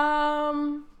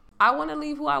 I want to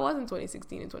leave who I was in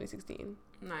 2016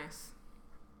 Nice.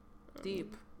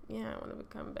 Deep. Yeah, I want to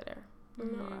become better. Mm-hmm.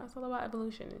 You know, it's all about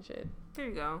evolution and shit. There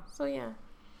you go. So, yeah.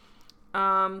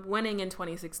 Winning in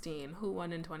 2016. Who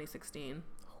won in 2016?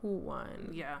 Who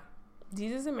won? Yeah.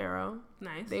 Jesus and Mero.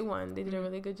 Nice. They won. They did a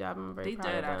really good job. I'm very proud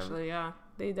of them. They did, actually, yeah.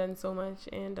 They done so much,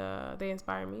 and they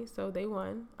inspired me, so they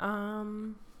won.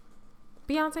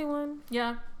 Beyonce won.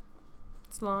 Yeah.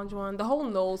 Solange won. The whole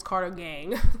Knowles Carter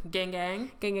gang.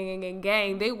 Gang.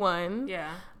 They won.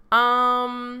 Yeah.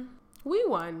 We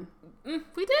won.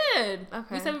 We did.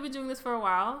 Okay. We said we've been doing this for a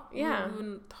while. Yeah. We've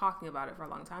been talking about it for a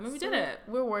long time, and we did it.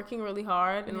 We're working really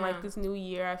hard, and like this new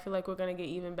year, I feel like we're going to get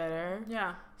even better.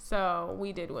 Yeah. So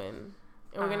we did win.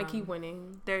 And we're going to keep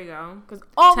winning. There you go. Because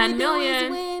all 10 we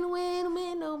million. do is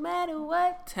win, no matter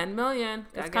what. 10 million.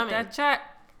 Gotta get that check.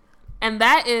 And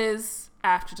that is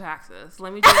after taxes.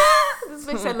 Let me just...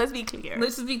 Let's be clear.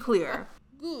 Let's just be clear.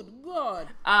 Good God.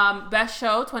 Best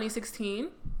show 2016.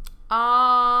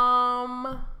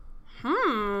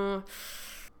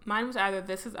 Mine was either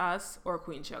This Is Us or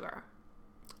Queen Sugar.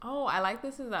 Oh, I like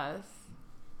This Is Us.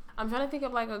 I'm trying to think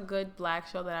of like a good black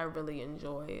show that I really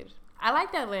enjoyed. I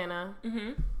liked Atlanta.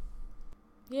 Mm-hmm.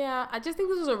 Yeah, I just think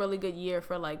this was a really good year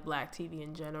for like black TV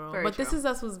in general. But This Is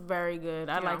Us was very good.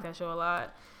 I like that show a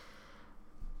lot.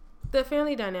 The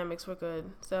family dynamics were good.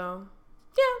 So,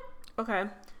 yeah. Okay.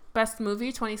 Best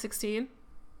movie 2016.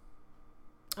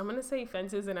 I'm going to say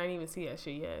Fences, and I didn't even see that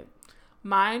shit yet.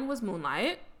 Mine was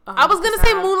Moonlight. I was going to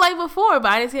say Moonlight before,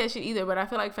 but I didn't see that shit either. But I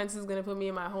feel like Fences is going to put me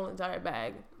in my whole entire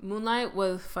bag. Moonlight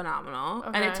was phenomenal.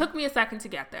 Okay. And it took me a second to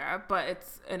get there. But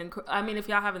it's if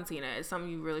y'all haven't seen it, it's something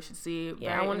you really should see.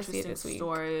 Yeah, I want to see it this week.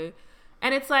 Story.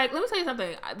 And it's like, let me tell you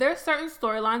something. There are certain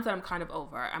storylines that I'm kind of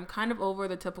over. I'm kind of over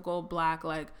the typical black,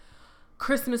 like,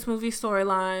 Christmas movie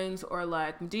storylines or,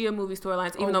 like, Madea movie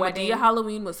storylines. Even though Madea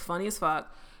Halloween was funny as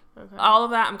fuck. Okay. All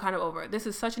of that I'm kind of over. This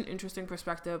is such an interesting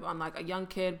perspective on like a young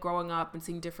kid growing up and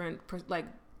seeing different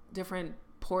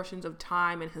portions of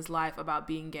time in his life about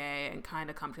being gay and kind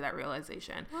of come to that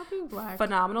realization. Not being black.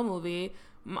 Phenomenal movie.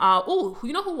 You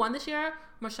know who won this year?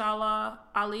 Mahershala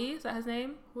Ali, is that his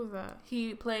name? Who's that?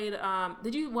 He played,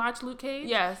 did you watch Luke Cage?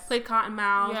 Yes. Played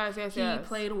Cottonmouth. Yes. He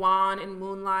played Juan in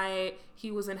Moonlight. He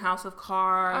was in House of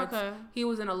Cards. Okay. He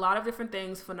was in a lot of different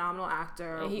things. Phenomenal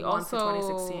actor. And he also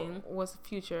 2016. Was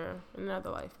Future in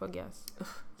another life, but yes.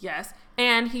 Yes.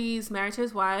 And he's married to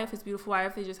his wife, his beautiful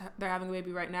wife. They're having a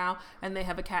baby right now, and they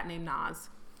have a cat named Nas.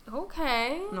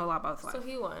 Okay. Know a lot about his wife. So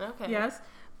he won. Okay. Yes.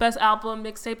 Best album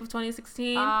mixtape of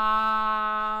 2016.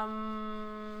 I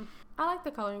like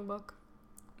The Coloring Book.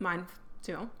 Mine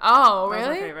too. Oh, really? That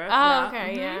was my favorite. Oh, yeah.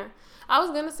 Okay, yeah. I was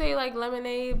gonna say like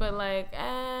Lemonade, but like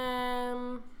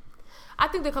I I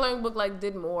think the Coloring Book like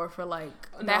did more for like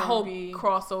that whole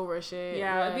crossover shit.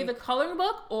 Yeah, like, it'd be the Coloring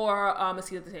Book or A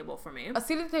Seat at the Table for me. A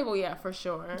Seat at the Table, yeah, for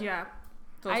sure. Yeah.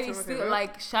 I still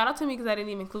like shout out to me because I didn't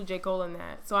even include J. Cole in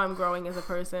that, so I'm growing as a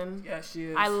person. Yeah, she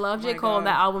is. I love J. Cole.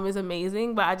 That album is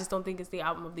amazing, but I just don't think it's the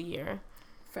album of the year.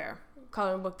 Fair.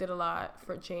 Coloring Book did a lot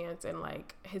for Chance and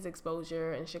like his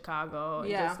exposure in Chicago.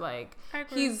 And yeah, just like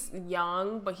he's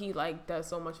young, but he like does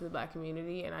so much for the Black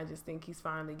community, and I just think he's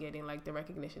finally getting like the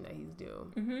recognition that he's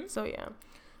due. Mm-hmm. So yeah.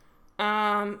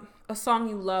 A song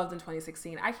you loved in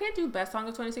 2016. I can't do best song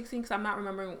of 2016 because I'm not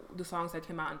remembering the songs that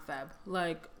came out in Feb.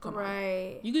 Like, come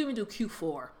on. You can even do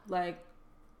Q4. Like,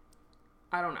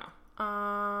 I don't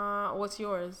know. What's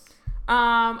yours?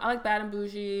 I like Bad and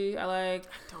Bougie. I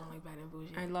don't like Bad and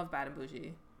Bougie. I love Bad and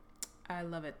Bougie. I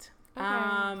love it. Okay.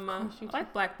 I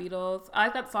like Black Beatles. I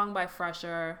like that song by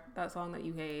Fresher. That song that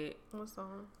you hate. What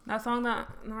song? That song that...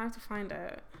 No, I have to find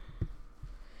it.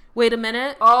 Wait a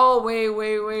Minute. Oh, wait a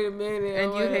minute.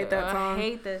 And you hate that song. I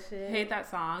hate that shit. Hate that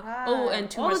song. Oh,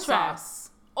 and Too Much Sauce.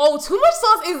 Oh, Too Much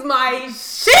Sauce is my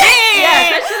shit. Yes,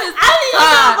 that shit is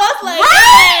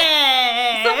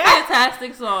it's a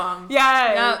fantastic song.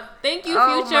 Yeah. Thank you,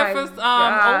 Future, for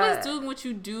always doing what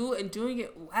you do and doing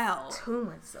it well. Too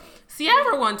Much Sauce.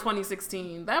 Ciara won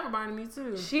 2016. That reminded me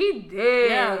too. She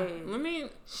did. Yeah.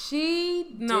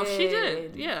 She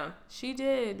did. Yeah. She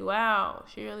did. Wow.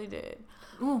 She really did.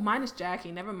 Ooh, mine is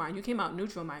Jackie. Never mind. You came out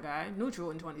neutral, my guy. Neutral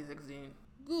in 2016.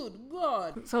 Good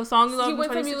God. So song you love in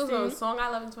 2016? Song I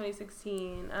love in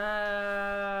 2016.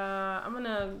 I'm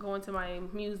gonna go into my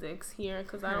musics here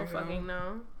because I don't fucking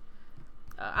know.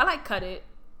 I like Cut It.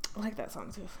 I like that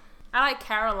song too. I like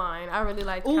Caroline. I really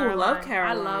like Caroline. Ooh, love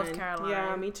Caroline. I love Caroline.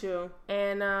 Yeah, me too.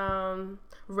 And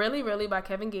Really Really by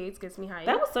Kevin Gates gets me hyped.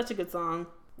 That was such a good song.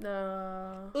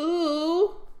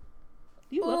 Ooh.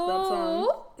 You love that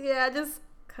song. Yeah, just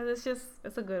because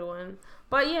it's a good one.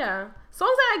 But yeah,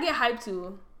 songs that I get hyped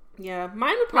to. Yeah,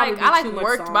 mine would probably be I like Too Much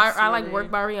Worked Sauce, by really. I like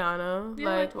Worked by Rihanna. Yeah,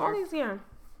 like all these, yeah.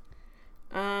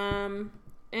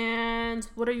 And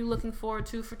what are you looking forward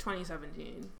to for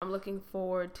 2017? I'm looking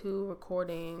forward to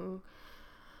recording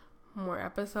more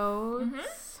episodes. Mm-hmm.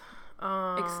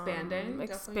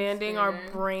 Expanding our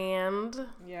brand.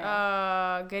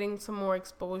 Yeah. Getting some more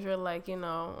exposure, like,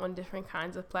 on different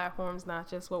kinds of platforms, not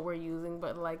just what we're using,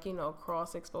 but like,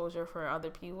 cross exposure for other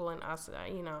people and us,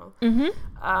 Mm-hmm.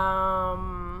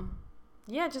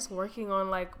 Yeah, just working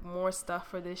on like more stuff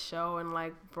for this show and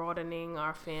like broadening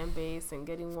our fan base and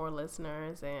getting more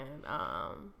listeners and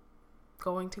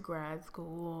going to grad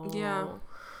school. Yeah.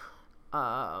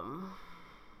 $10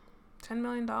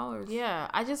 million. Yeah,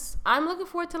 I'm looking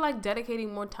forward to like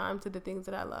dedicating more time to the things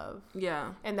that I love.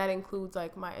 Yeah. And that includes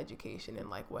like my education and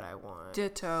like what I want.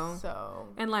 Ditto. So.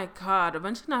 And like, God,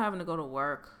 eventually not having to go to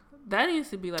work. That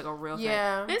needs to be like a real thing.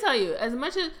 Yeah. Let me tell you, as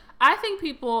much as I think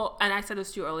people, and I said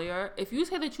this to you earlier, if you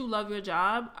say that you love your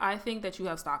job, I think that you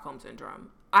have Stockholm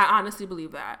Syndrome. I honestly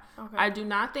believe that. Okay. I do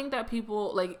not think that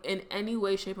people, like, in any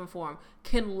way, shape, and form,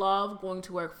 can love going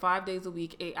to work 5 days a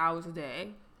week, 8 hours a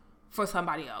day for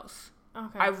somebody else.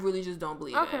 Okay. I really just don't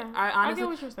believe it. I honestly, get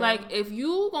what you're saying. Like, if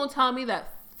you gonna tell me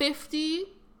that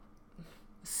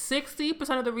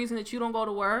 60% of the reason that you don't go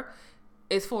to work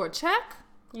is for a check,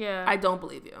 yeah, I don't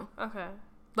believe you. Okay.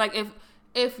 Like,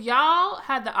 if y'all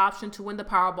had the option to win the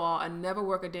Powerball and never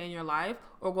work a day in your life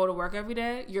or go to work every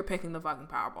day, you're picking the fucking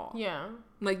Powerball. Yeah.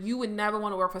 Like, you would never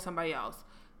want to work for somebody else.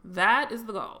 That is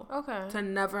the goal. Okay. To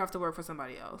never have to work for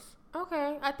somebody else.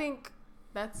 Okay. I think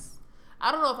I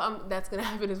don't know if that's going to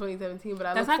happen in 2017,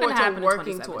 but that's look forward to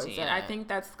working towards that. I think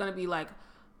that's going to be like,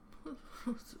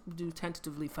 do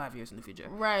tentatively 5 years in the future.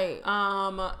 Right.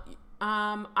 I'm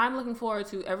looking forward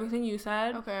to everything you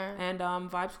said. Okay. And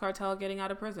Vybz Kartel getting out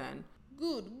of prison.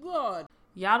 Good God.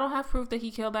 Y'all don't have proof that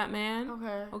he killed that man.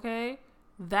 Okay. Okay.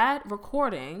 That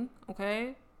recording,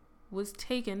 okay, was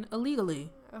taken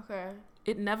illegally. Okay.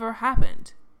 It never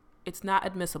happened. It's not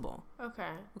admissible.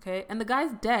 Okay. Okay. And the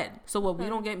guy's dead. So what? Okay. We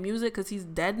don't get music because he's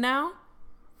dead now?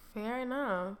 Fair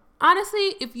enough.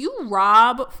 Honestly, if you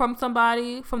rob from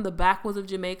somebody from the backwoods of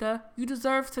Jamaica, you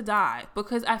deserve to die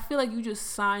because I feel like you just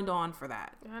signed on for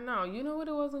that. I know. You know what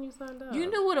it was when you signed up. You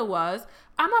knew what it was.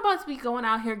 I'm not about to be going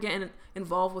out here getting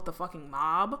involved with the fucking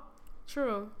mob.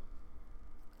 True.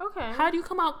 Okay. How do you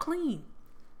come out clean?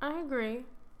 I agree.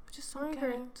 Just don't get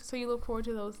it. So you look forward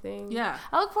to those things. Yeah.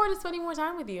 I look forward to spending more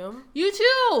time with you. You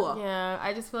too. Yeah.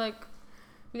 I just feel like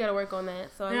we got to work on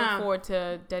that. So I look forward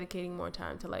to dedicating more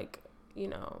time to like,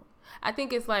 I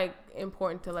think it's like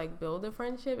important to like build a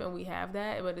friendship and we have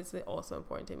that, but it's also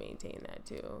important to maintain that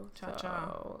too. Cha-cha.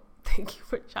 So, thank you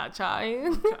for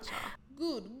cha-cha-ing. Cha-cha.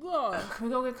 Good God. Can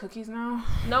we go get cookies now?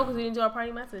 No, because we didn't do our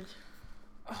party message.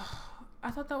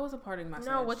 I thought that was a parting message.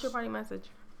 No, what's your party message?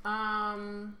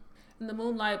 In the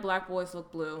moonlight, black boys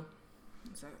look blue.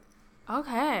 That's it.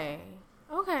 Okay.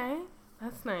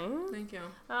 That's nice. Thank you.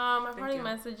 My party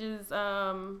message is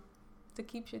to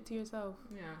keep shit to yourself.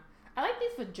 Yeah. I like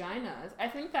these vaginas. I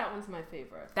think that one's my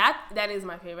favorite. That is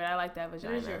my favorite. I like that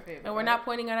vagina. What is your favorite? And we're not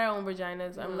pointing at our own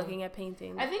vaginas. I'm No. looking at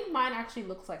paintings. I think mine actually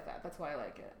looks like that. That's why I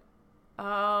like it.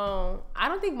 Oh, I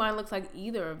don't think mine looks like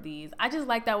either of these. I just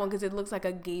like that one because it looks like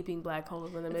a gaping black hole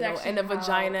in the middle, actually and the how-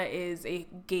 vagina is a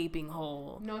gaping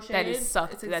hole. No shade. That is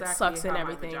sucked. It's that exactly sucks in how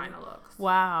everything. My vagina looks.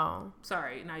 Wow.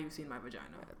 Sorry, now you've seen my vagina.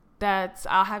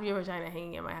 I'll have your vagina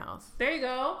hanging at my house. There you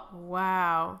go.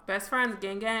 Wow. Best friends,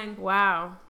 gang gang.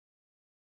 Wow.